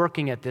still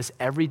working at this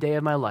every day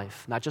of my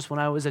life, not just when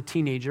I was a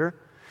teenager,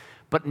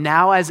 but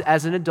now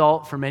as an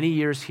adult for many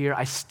years here,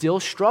 I still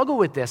struggle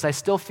with this. I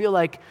still feel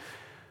like,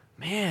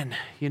 man,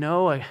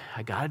 I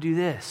got to do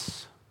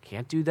this,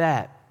 can't do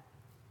that.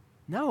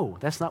 No,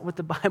 that's not what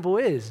the Bible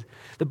is.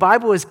 The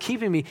Bible is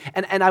keeping me.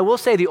 And I will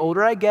say, the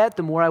older I get,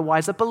 the more I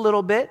wise up a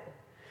little bit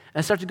and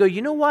I start to go,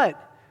 you know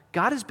what?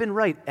 God has been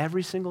right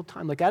every single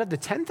time. Like out of the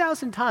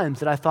 10,000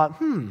 times that I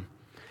thought,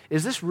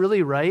 is this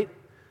really right?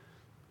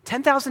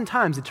 10,000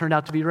 times it turned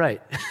out to be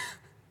right.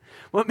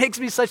 What makes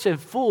me such a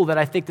fool that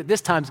I think that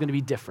this time is going to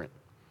be different?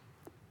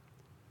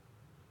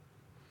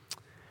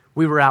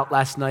 We were out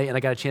last night, and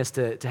I got a chance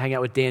to hang out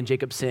with Dan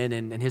Jacobson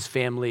and his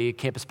family,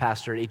 campus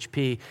pastor at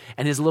HP,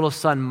 and his little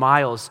son,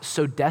 Miles,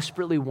 so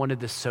desperately wanted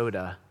the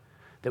soda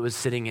that was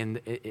sitting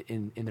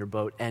in their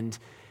boat. And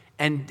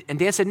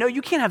Dan said, no,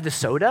 you can't have the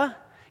soda.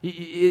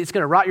 It's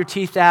going to rot your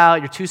teeth out.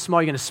 You're too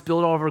small. You're going to spill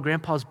it all over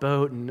Grandpa's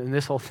boat and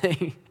this whole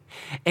thing.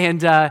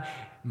 And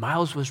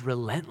Miles was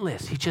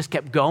relentless. He just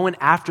kept going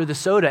after the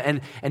soda.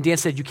 And Dan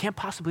said, you can't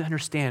possibly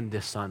understand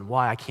this, son,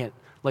 why I can't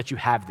let you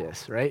have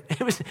this, right? It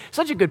was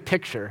such a good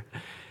picture.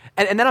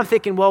 And then I'm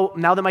thinking, well,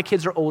 now that my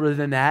kids are older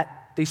than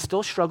that, they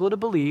still struggle to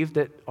believe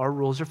that our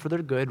rules are for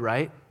their good,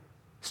 right?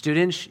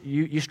 Students,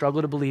 you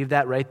struggle to believe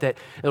that, right? That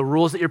the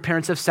rules that your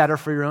parents have set are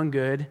for your own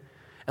good.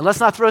 And let's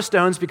not throw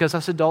stones, because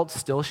us adults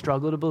still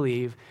struggle to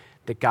believe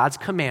that God's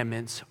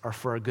commandments are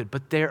for our good.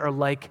 But they are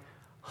like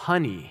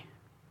honey.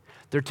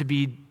 They're to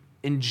be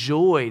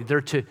enjoyed.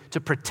 They're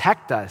to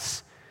protect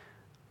us.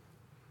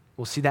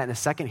 We'll see that in a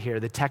second here.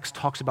 The text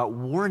talks about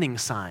warning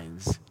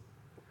signs.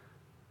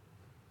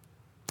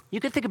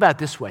 You can think about it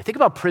this way. Think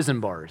about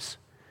prison bars.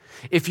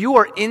 If you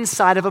are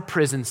inside of a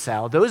prison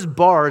cell, those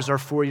bars are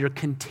for your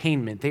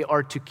containment. They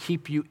are to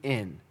keep you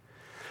in.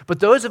 But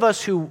those of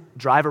us who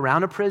drive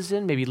around a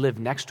prison, maybe live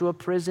next to a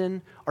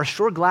prison, are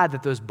sure glad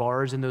that those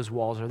bars and those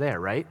walls are there,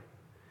 right?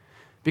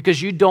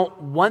 Because you don't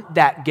want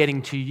that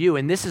getting to you.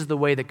 And this is the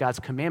way that God's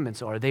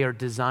commandments are. They are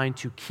designed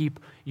to keep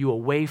you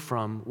away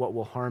from what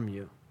will harm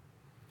you.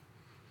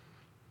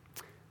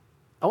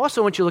 I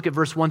also want you to look at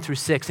verse 1 through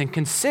 6 and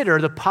consider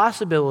the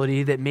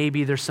possibility that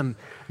maybe there's some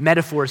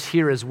metaphors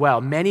here as well.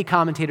 Many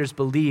commentators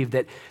believe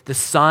that the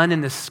sun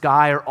and the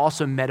sky are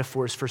also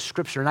metaphors for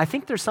Scripture, and I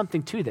think there's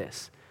something to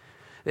this.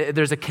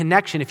 There's a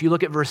connection. If you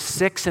look at verse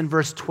 6 and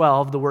verse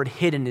 12, the word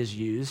hidden is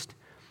used.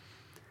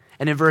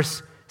 And in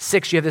verse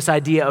 6, you have this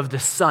idea of the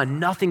sun.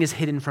 Nothing is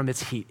hidden from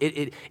its heat.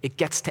 It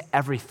gets to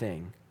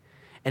everything.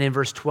 And in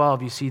verse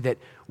 12, you see that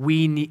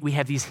we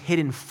have these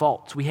hidden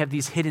faults. We have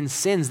these hidden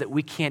sins that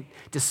we can't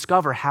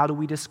discover. How do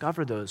we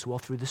discover those? Well,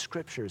 through the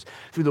Scriptures,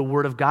 through the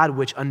Word of God,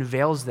 which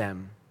unveils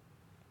them.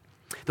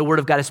 The Word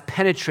of God is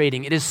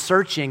penetrating. It is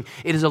searching.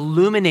 It is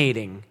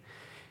illuminating.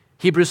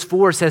 Hebrews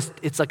 4 says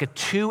it's like a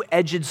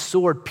two-edged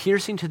sword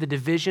piercing to the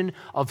division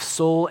of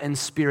soul and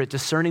spirit,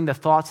 discerning the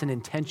thoughts and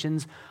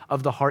intentions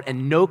of the heart,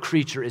 and no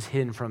creature is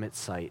hidden from its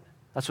sight.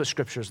 That's what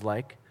Scripture is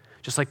like,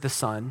 just like the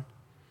sun.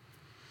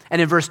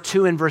 And in verse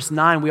 2 and verse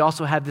 9, we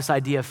also have this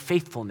idea of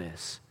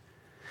faithfulness.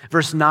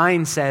 Verse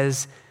 9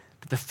 says,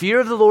 the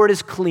fear of the Lord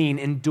is clean,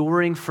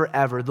 enduring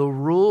forever. The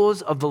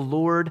rules of the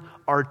Lord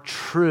are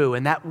true.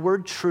 And that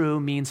word true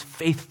means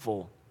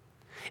faithful.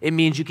 It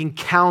means you can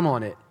count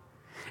on it.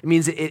 It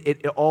means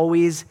it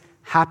always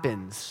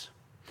happens.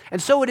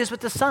 And so it is with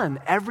the sun.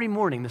 Every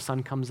morning the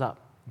sun comes up,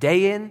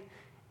 day in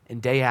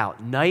and day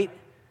out. Night,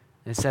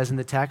 and it says in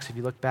the text, if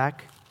you look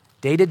back,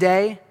 day to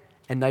day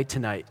and night to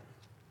night.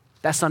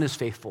 That sun is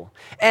faithful.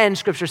 And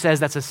Scripture says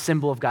that's a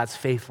symbol of God's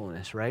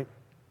faithfulness, right?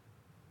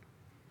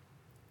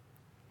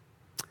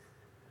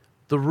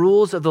 The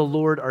rules of the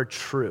Lord are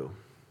true.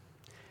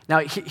 Now,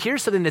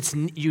 here's something that's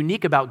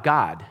unique about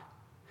God.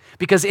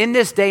 Because in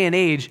this day and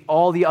age,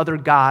 all the other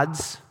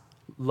gods,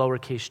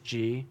 lowercase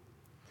g,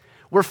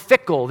 were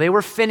fickle. They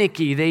were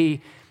finicky.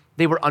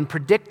 They were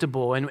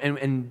unpredictable.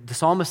 And the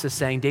psalmist is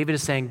saying, David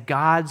is saying,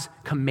 God's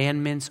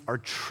commandments are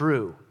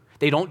true.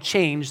 They don't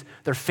change.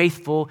 They're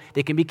faithful.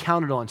 They can be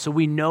counted on. So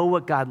we know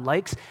what God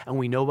likes and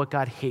we know what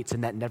God hates,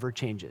 and that never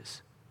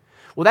changes.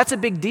 Well, that's a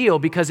big deal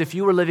because if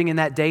you were living in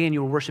that day and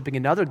you were worshiping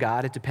another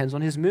God, it depends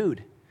on his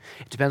mood.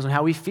 It depends on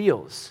how he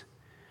feels.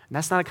 And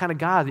that's not a kind of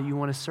God that you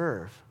want to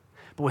serve.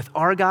 But with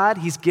our God,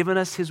 he's given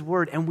us his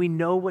word, and we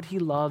know what he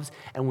loves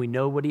and we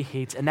know what he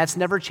hates, and that's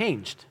never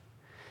changed.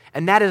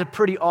 And that is a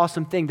pretty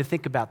awesome thing to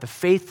think about, the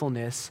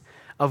faithfulness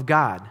of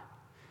God.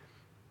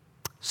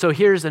 So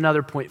here's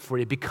another point for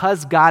you.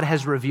 Because God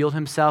has revealed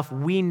himself,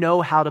 we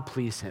know how to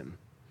please him.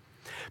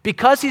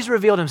 Because he's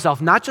revealed himself,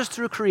 not just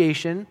through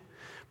creation,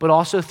 but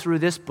also through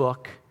this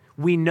book,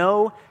 we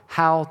know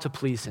how to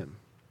please him.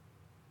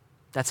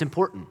 That's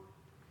important.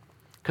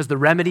 Because the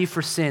remedy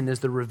for sin is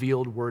the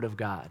revealed word of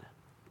God.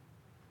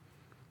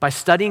 By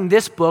studying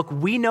this book,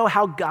 we know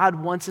how God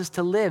wants us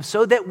to live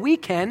so that we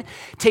can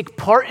take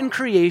part in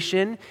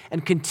creation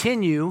and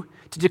continue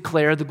to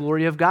declare the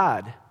glory of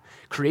God.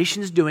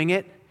 Creation is doing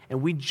it,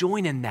 and we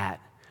join in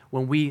that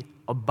when we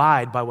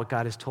abide by what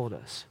God has told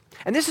us.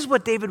 And this is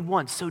what David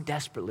wants so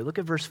desperately. Look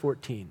at verse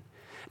 14.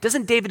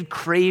 Doesn't David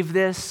crave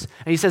this?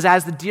 And he says,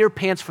 as the deer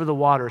pants for the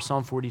water,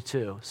 Psalm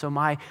 42. So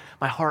my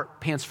heart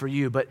pants for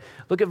you. But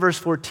look at verse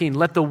 14.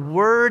 Let the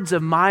words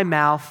of my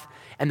mouth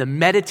and the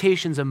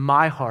meditations of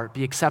my heart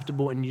be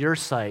acceptable in your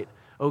sight,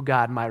 O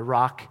God, my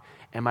rock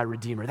and my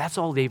redeemer. That's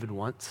all David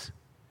wants.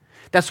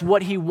 That's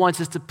what he wants,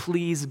 is to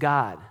please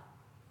God.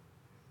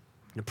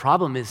 The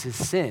problem is his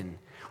sin,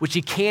 which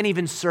he can't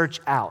even search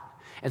out.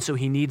 And so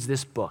he needs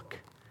this book.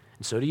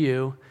 And so do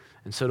you,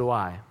 and so do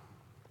I.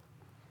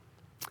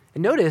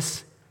 And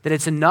notice that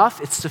it's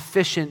enough, it's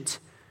sufficient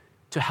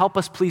to help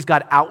us please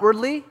God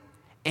outwardly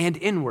and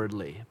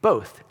inwardly,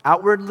 both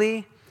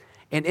outwardly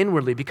and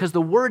inwardly, because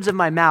the words of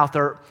my mouth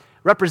are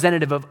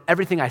representative of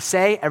everything I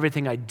say,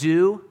 everything I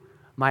do,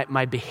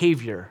 my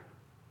behavior.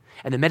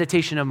 And the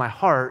meditation of my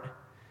heart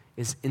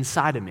is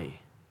inside of me,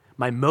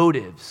 my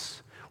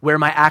motives, where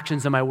my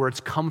actions and my words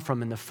come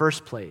from in the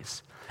first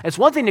place. It's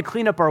one thing to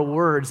clean up our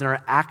words and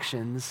our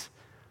actions,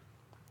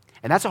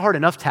 and that's a hard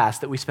enough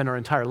task that we spend our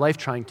entire life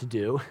trying to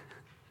do.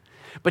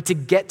 But to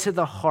get to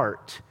the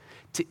heart,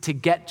 to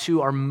get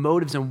to our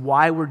motives and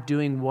why we're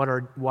doing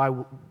what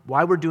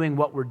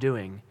we're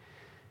doing.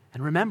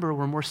 And remember,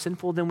 we're more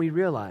sinful than we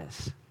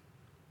realize.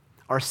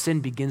 Our sin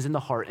begins in the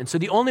heart. And so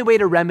the only way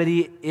to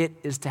remedy it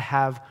is to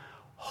have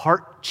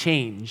heart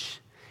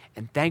change.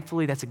 And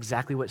thankfully, that's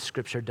exactly what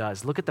Scripture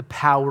does. Look at the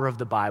power of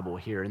the Bible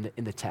here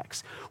in the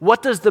text.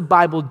 What does the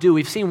Bible do?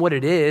 We've seen what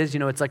it is.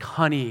 It's like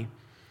honey.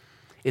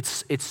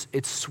 It's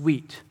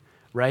sweet,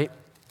 right?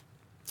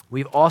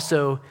 We've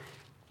also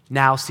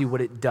now see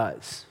what it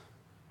does.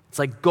 It's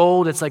like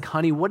gold, it's like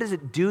honey. What does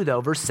it do, though?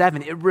 Verse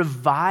 7, it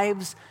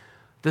revives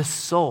the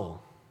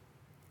soul.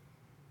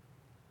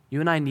 You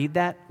and I need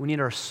that. We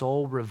need our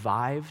soul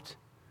revived.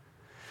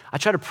 I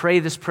try to pray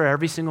this prayer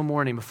every single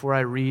morning before I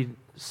read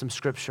some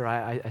Scripture.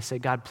 I say,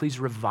 God, please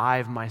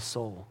revive my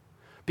soul.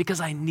 Because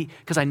I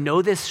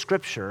know this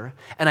Scripture,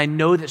 and I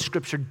know that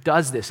Scripture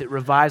does this. It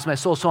revives my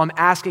soul. So I'm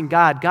asking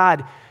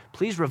God,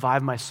 please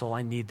revive my soul.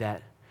 I need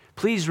that.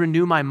 Please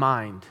renew my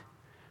mind.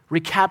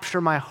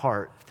 Recapture my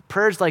heart.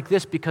 Prayers like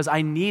this because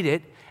I need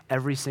it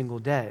every single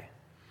day.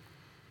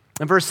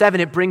 In verse 7,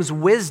 it brings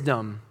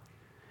wisdom.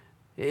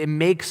 It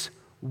makes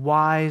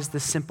wise the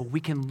simple. We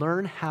can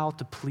learn how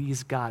to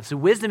please God. So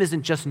wisdom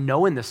isn't just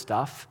knowing this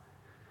stuff.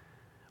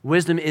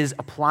 Wisdom is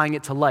applying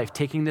it to life,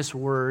 taking this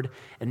word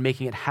and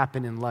making it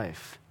happen in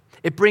life.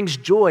 It brings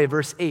joy,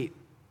 verse 8.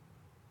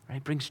 Right?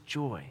 It brings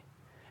joy.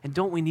 And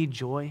don't we need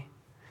joy?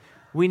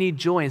 We need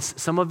joy. And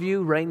some of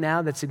you right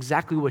now, that's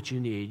exactly what you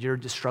need. You're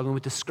just struggling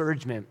with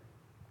discouragement,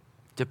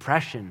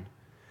 depression.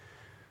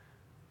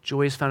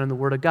 Joy is found in the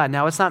Word of God.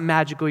 Now, it's not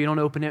magical. You don't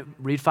open it,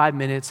 read 5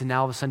 minutes, and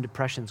now all of a sudden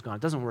depression's gone.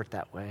 It doesn't work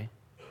that way.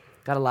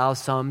 God allows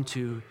some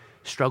to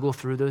struggle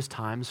through those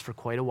times for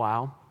quite a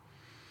while.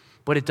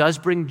 But it does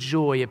bring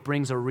joy. It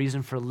brings a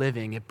reason for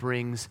living. It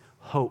brings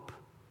hope.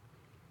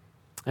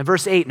 And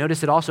verse 8,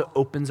 notice it also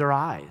opens our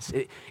eyes.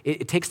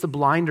 It takes the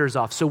blinders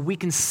off so we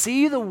can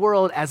see the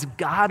world as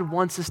God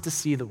wants us to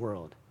see the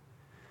world.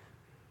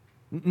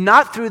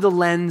 Not through the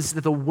lens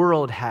that the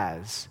world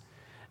has.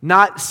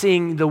 Not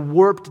seeing the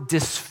warped,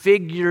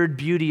 disfigured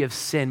beauty of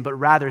sin, but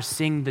rather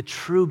seeing the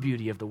true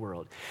beauty of the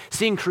world.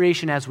 Seeing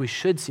creation as we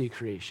should see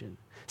creation.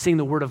 Seeing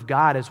the Word of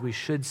God as we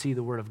should see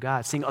the Word of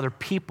God. Seeing other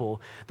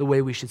people the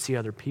way we should see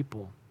other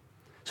people.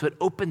 So it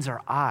opens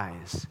our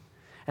eyes.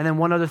 And then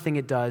one other thing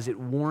it does, it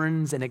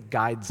warns and it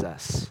guides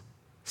us.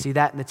 See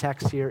that in the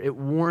text here? It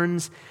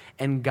warns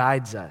and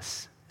guides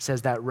us. It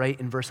says that right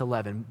in verse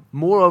 11.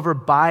 Moreover,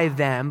 by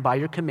them, by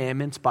your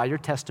commandments, by your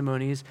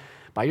testimonies,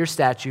 by your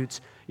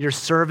statutes, your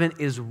servant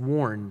is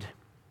warned.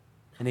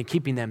 And in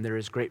keeping them, there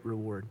is great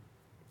reward.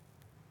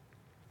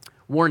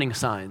 Warning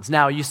signs.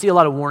 Now, you see a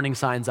lot of warning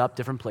signs up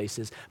different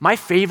places. My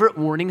favorite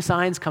warning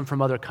signs come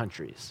from other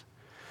countries.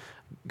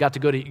 Got to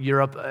go to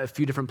Europe a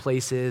few different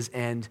places,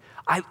 and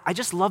I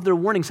just love their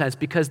warning signs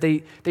because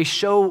they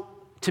show,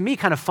 to me,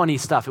 kind of funny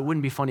stuff. It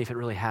wouldn't be funny if it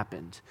really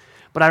happened.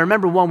 But I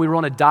remember one, we were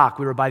on a dock,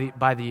 we were by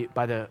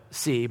the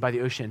sea, by the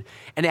ocean,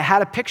 and it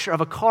had a picture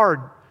of a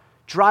car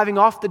driving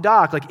off the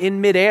dock, like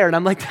in midair, and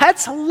I'm like,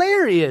 that's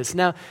hilarious.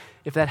 Now,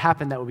 if that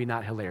happened, that would be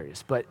not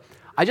hilarious, but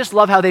I just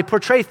love how they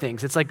portray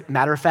things. It's like,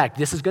 matter of fact,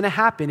 this is going to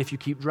happen if you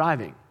keep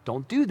driving.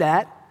 Don't do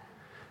that.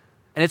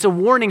 And it's a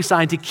warning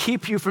sign to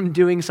keep you from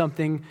doing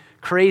something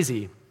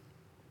crazy.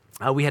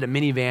 We had a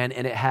minivan,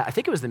 and I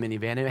think it was the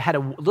minivan, and it had a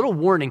little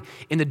warning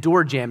in the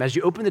door jamb. As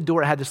you open the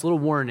door, it had this little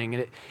warning,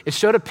 and it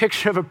showed a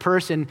picture of a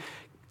person,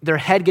 their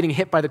head getting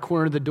hit by the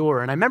corner of the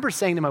door. And I remember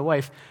saying to my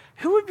wife,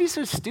 who would be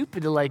so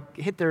stupid to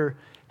hit their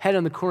head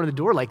on the corner of the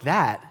door like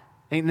that?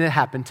 And that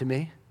happened to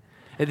me.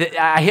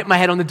 I hit my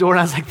head on the door, and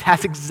I was like,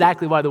 that's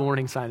exactly why the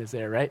warning sign is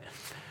there, right?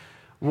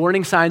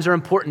 Warning signs are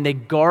important. They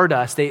guard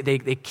us.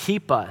 They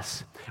keep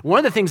us. One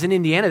of the things in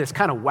Indiana that's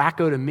kind of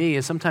wacko to me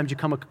is sometimes you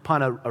come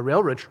upon a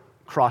railroad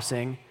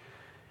crossing,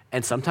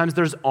 and sometimes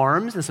there's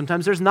arms, and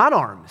sometimes there's not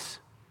arms.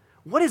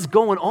 What is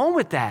going on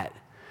with that?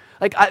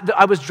 Like,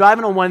 I was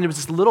driving on one, and there was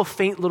this little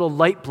faint little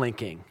light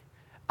blinking.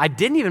 I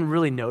didn't even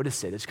really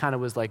notice it. It just kind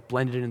of was like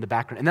blended in the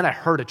background. And then I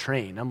heard a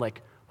train. I'm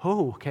like,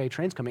 oh, okay,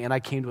 train's coming. And I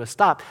came to a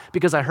stop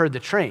because I heard the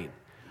train.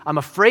 I'm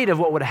afraid of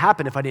what would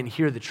happen if I didn't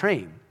hear the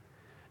train.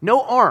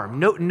 No arm,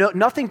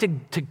 nothing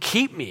to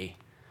keep me.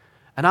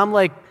 And I'm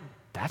like,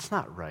 that's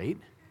not right.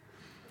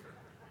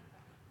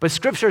 But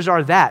scriptures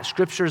are that.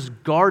 Scriptures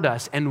guard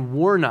us and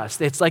warn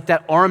us. It's like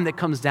that arm that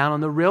comes down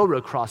on the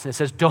railroad crossing. It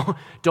says,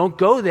 don't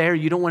go there.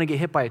 You don't want to get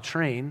hit by a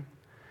train.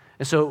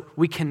 And so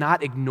we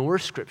cannot ignore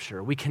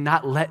Scripture. We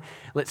cannot let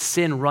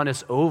sin run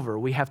us over.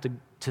 We have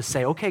to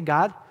say, okay,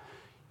 God,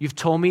 you've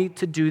told me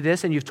to do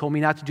this, and you've told me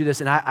not to do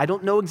this, and I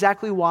don't know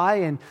exactly why.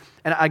 And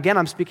again,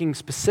 I'm speaking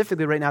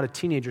specifically right now to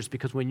teenagers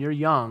because when you're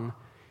young,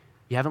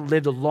 you haven't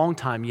lived a long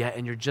time yet,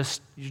 and you're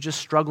just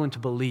struggling to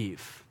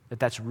believe that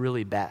that's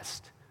really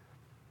best.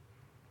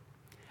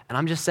 And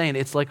I'm just saying,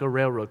 it's like a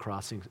railroad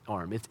crossing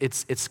arm.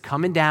 It's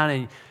coming down,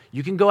 and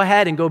you can go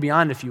ahead and go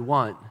beyond if you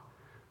want.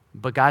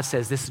 But God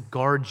says this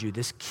guards you,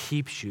 this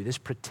keeps you, this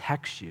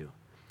protects you.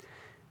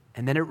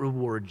 And then it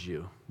rewards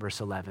you, verse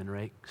 11,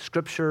 right?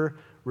 Scripture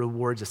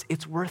rewards us.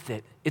 It's worth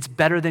it. It's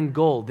better than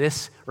gold.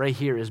 This right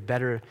here is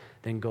better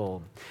than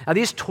gold. Now,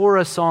 these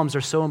Torah Psalms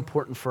are so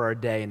important for our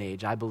day and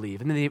age, I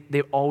believe, and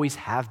they always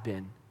have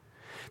been.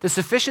 The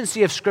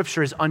sufficiency of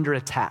Scripture is under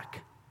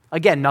attack.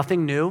 Again,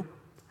 nothing new.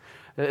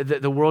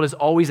 The world has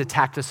always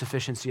attacked the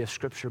sufficiency of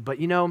Scripture. But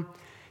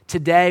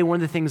today, one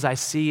of the things I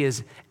see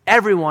is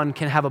everyone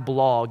can have a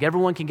blog.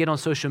 Everyone can get on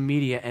social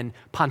media and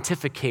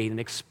pontificate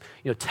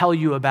and tell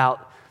you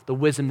about the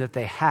wisdom that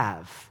they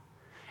have.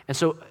 And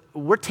so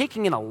we're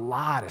taking in a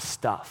lot of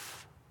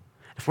stuff.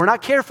 If we're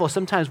not careful,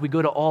 sometimes we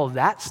go to all of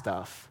that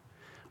stuff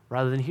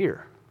rather than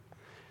here.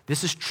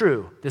 This is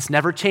true. This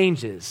never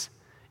changes.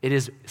 It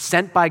is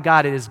sent by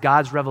God. It is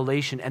God's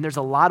revelation. And there's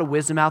a lot of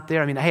wisdom out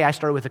there. I mean, hey, I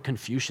started with a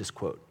Confucius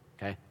quote.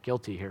 Okay,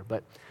 guilty here.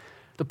 But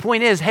the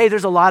point is, hey,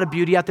 there's a lot of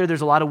beauty out there.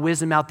 There's a lot of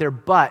wisdom out there.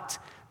 But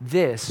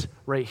this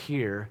right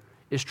here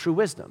is true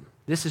wisdom.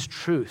 This is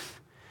truth.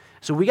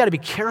 So we got to be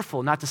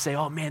careful not to say,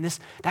 oh man,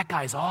 that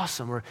guy's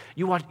awesome. Or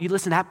you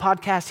listen to that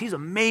podcast, he's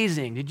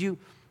amazing.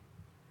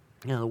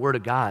 The Word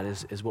of God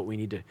is what we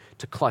need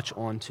to clutch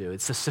onto.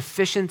 It's the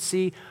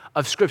sufficiency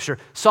of Scripture.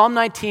 Psalm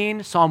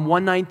 19, Psalm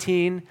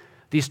 119,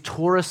 these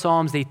Torah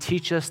Psalms, they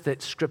teach us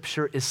that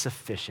Scripture is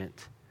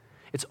sufficient.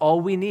 It's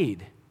all we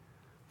need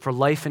for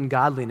life and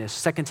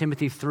godliness. 2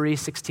 Timothy 3,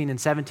 16 and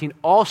 17,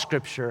 all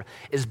Scripture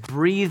is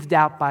breathed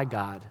out by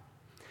God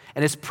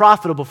And it's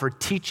profitable for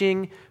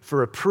teaching, for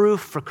reproof,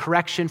 for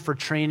correction, for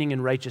training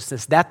in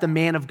righteousness, that the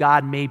man of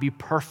God may be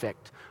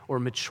perfect or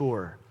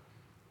mature,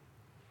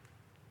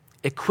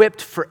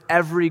 equipped for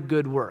every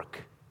good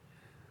work.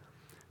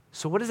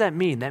 So what does that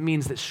mean? That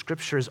means that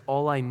Scripture is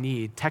all I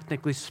need,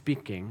 technically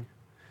speaking,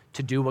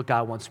 to do what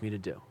God wants me to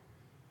do.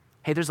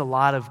 Hey, there's a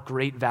lot of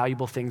great,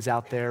 valuable things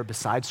out there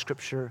besides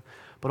Scripture,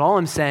 but all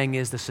I'm saying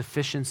is the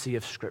sufficiency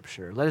of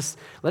Scripture. Let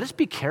us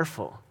be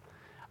careful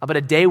about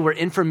a day where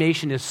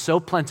information is so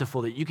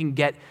plentiful that you can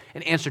get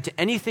an answer to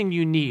anything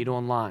you need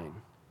online.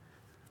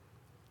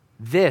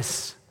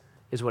 This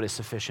is what is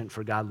sufficient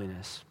for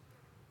godliness.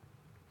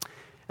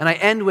 And I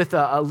end with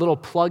a little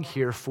plug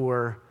here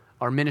for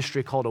our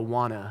ministry called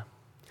Awana,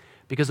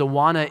 because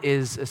Awana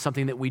is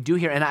something that we do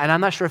here, and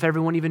I'm not sure if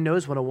everyone even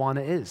knows what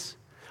Awana is.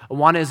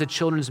 Awana is a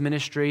children's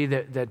ministry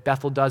that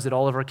Bethel does at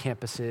all of our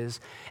campuses,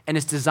 and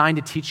it's designed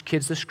to teach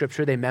kids the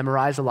Scripture. They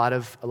memorize a lot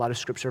of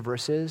Scripture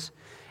verses,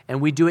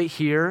 and we do it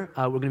here.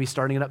 We're going to be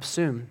starting it up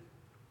soon.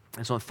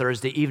 It's on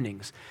Thursday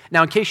evenings.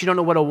 Now, in case you don't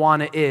know what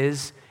Awana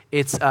is,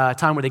 it's a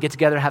time where they get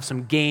together, have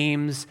some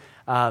games.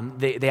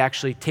 They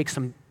actually take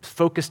some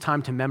focused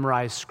time to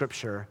memorize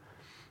Scripture,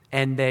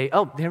 and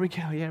there we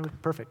go. Yeah,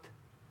 perfect.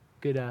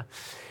 Good.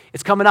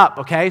 It's coming up,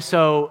 okay?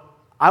 So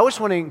I just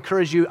want to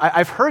encourage you.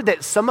 I've heard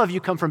that some of you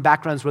come from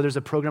backgrounds where there's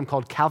a program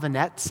called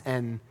Calvinettes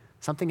and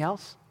something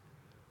else.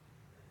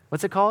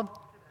 What's it called?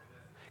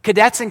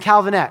 Cadets and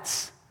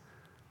Calvinettes.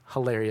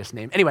 Hilarious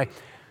name. Anyway,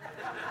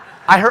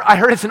 I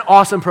heard it's an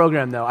awesome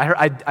program, though.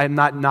 I'm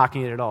not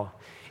knocking it at all.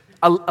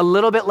 A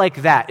little bit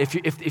like that.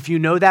 If you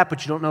know that,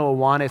 but you don't know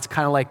Awana, it's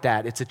kind of like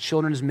that. It's a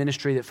children's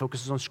ministry that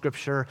focuses on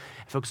Scripture,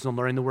 focuses on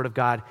learning the Word of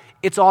God.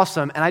 It's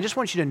awesome, and I just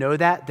want you to know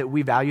that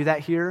we value that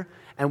here,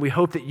 and we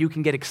hope that you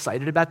can get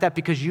excited about that,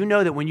 because you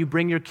know that when you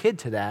bring your kid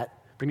to that,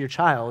 bring your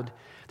child,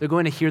 they're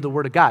going to hear the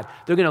Word of God.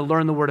 They're going to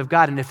learn the Word of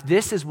God, and if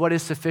this is what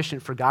is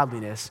sufficient for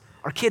godliness,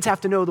 our kids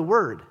have to know the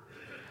Word.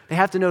 They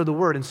have to know the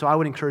Word, and so I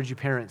would encourage you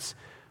parents,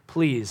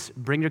 please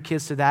bring your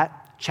kids to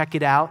that, check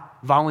it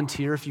out,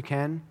 volunteer if you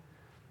can.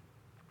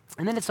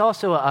 And then it's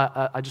also,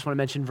 I just want to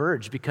mention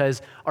Verge,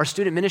 because our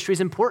student ministry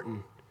is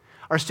important.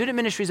 Our student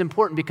ministry is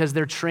important because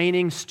they're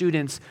training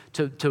students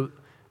to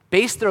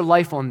base their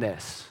life on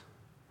this,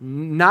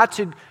 not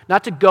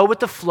to go with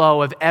the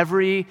flow of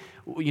every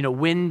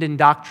wind and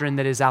doctrine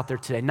that is out there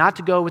today, not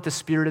to go with the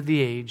spirit of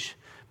the age,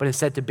 but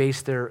instead to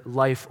base their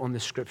life on the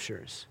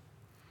Scriptures.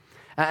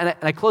 And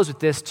I close with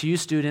this to you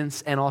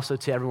students and also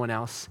to everyone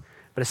else,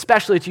 but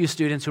especially to you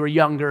students who are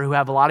younger, who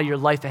have a lot of your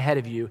life ahead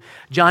of you.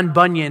 John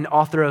Bunyan,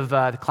 author of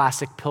the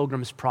classic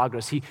Pilgrim's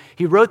Progress, he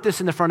wrote this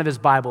in the front of his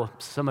Bible.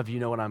 Some of you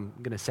know what I'm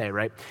going to say,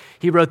 right?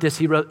 He wrote,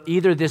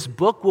 either this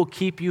book will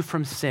keep you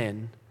from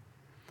sin,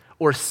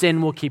 or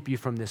sin will keep you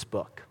from this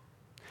book.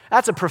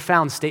 That's a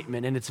profound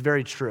statement, and it's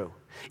very true.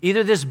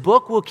 Either this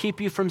book will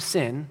keep you from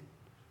sin.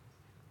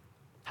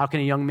 How can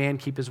a young man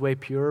keep his way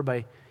pure?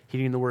 By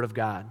heeding the Word of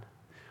God.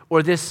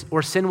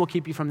 Or sin will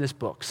keep you from this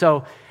book.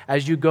 So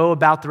as you go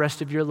about the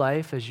rest of your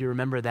life, as you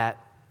remember that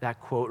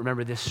quote,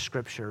 remember this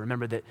Scripture,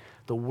 remember that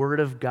the Word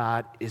of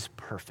God is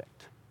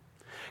perfect.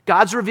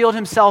 God's revealed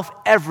Himself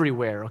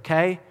everywhere,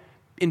 okay?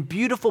 In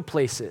beautiful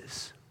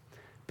places.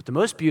 But the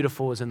most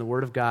beautiful is in the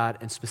Word of God,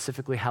 and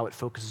specifically how it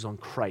focuses on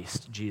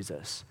Christ,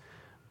 Jesus,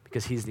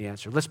 because He's the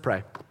answer. Let's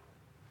pray.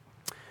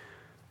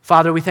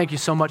 Father, we thank you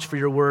so much for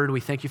your Word.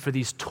 We thank you for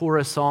these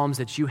Torah Psalms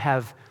that you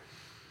have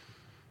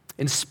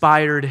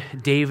inspired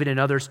David and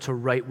others to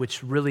write,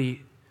 which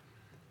really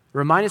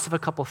remind us of a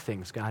couple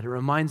things, God. It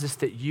reminds us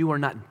that you are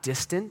not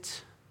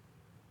distant.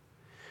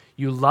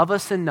 You love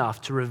us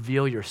enough to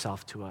reveal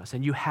yourself to us,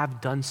 and you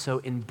have done so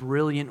in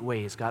brilliant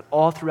ways, God,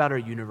 all throughout our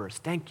universe.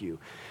 Thank you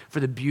for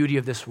the beauty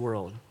of this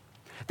world,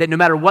 that no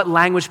matter what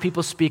language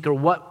people speak or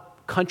what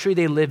country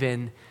they live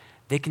in,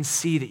 they can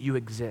see that you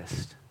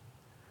exist.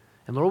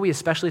 And Lord, we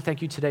especially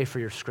thank you today for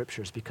your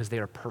Scriptures, because they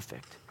are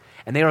perfect,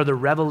 and they are the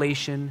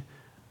revelation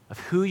of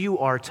who you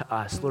are to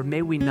us. Lord,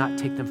 may we not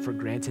take them for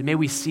granted. May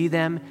we see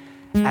them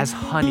as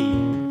honey.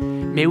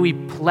 May we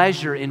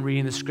pleasure in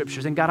reading the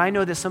Scriptures. And God, I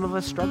know that some of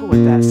us struggle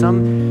with that.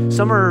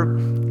 Some are,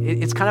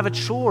 it's kind of a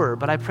chore,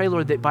 but I pray,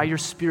 Lord, that by your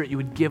Spirit you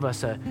would give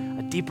us a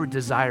deeper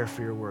desire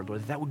for your word,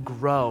 Lord, that would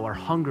grow, our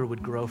hunger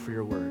would grow for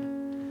your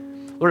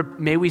word. Lord,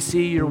 may we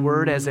see your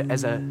word as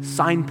a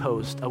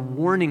signpost, a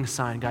warning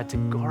sign, God, to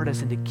guard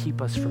us and to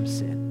keep us from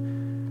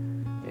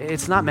sin.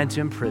 It's not meant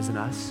to imprison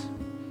us.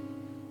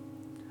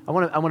 I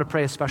want to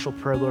pray a special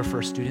prayer, Lord, for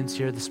our students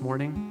here this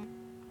morning,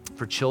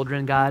 for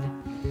children, God,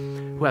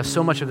 who have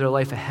so much of their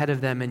life ahead of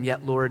them, and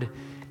yet, Lord,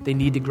 they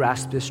need to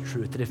grasp this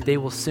truth, that if they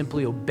will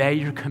simply obey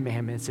your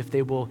commandments, if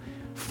they will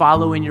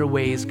follow in your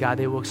ways, God,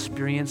 they will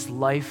experience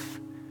life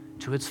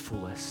to its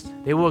fullest.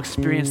 They will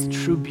experience the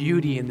true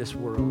beauty in this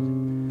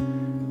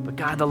world. But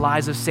God, the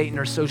lies of Satan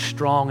are so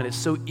strong, and it's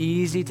so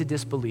easy to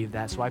disbelieve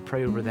that. So I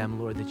pray over them,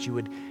 Lord, that you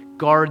would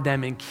guard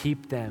them and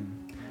keep them.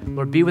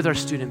 Lord, be with our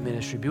student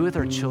ministry. Be with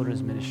our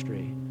children's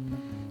ministry.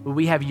 Lord,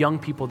 we have young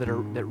people that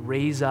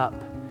raise up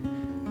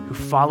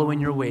who follow in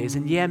your ways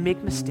and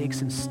make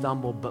mistakes and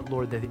stumble, but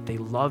Lord, that they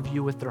love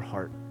you with their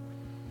heart.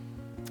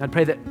 I'd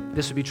pray that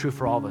this would be true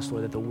for all of us,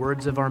 Lord, that the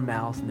words of our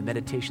mouth and the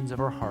meditations of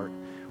our heart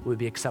would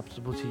be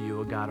acceptable to you,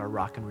 O God, our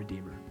rock and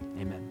redeemer.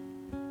 Amen.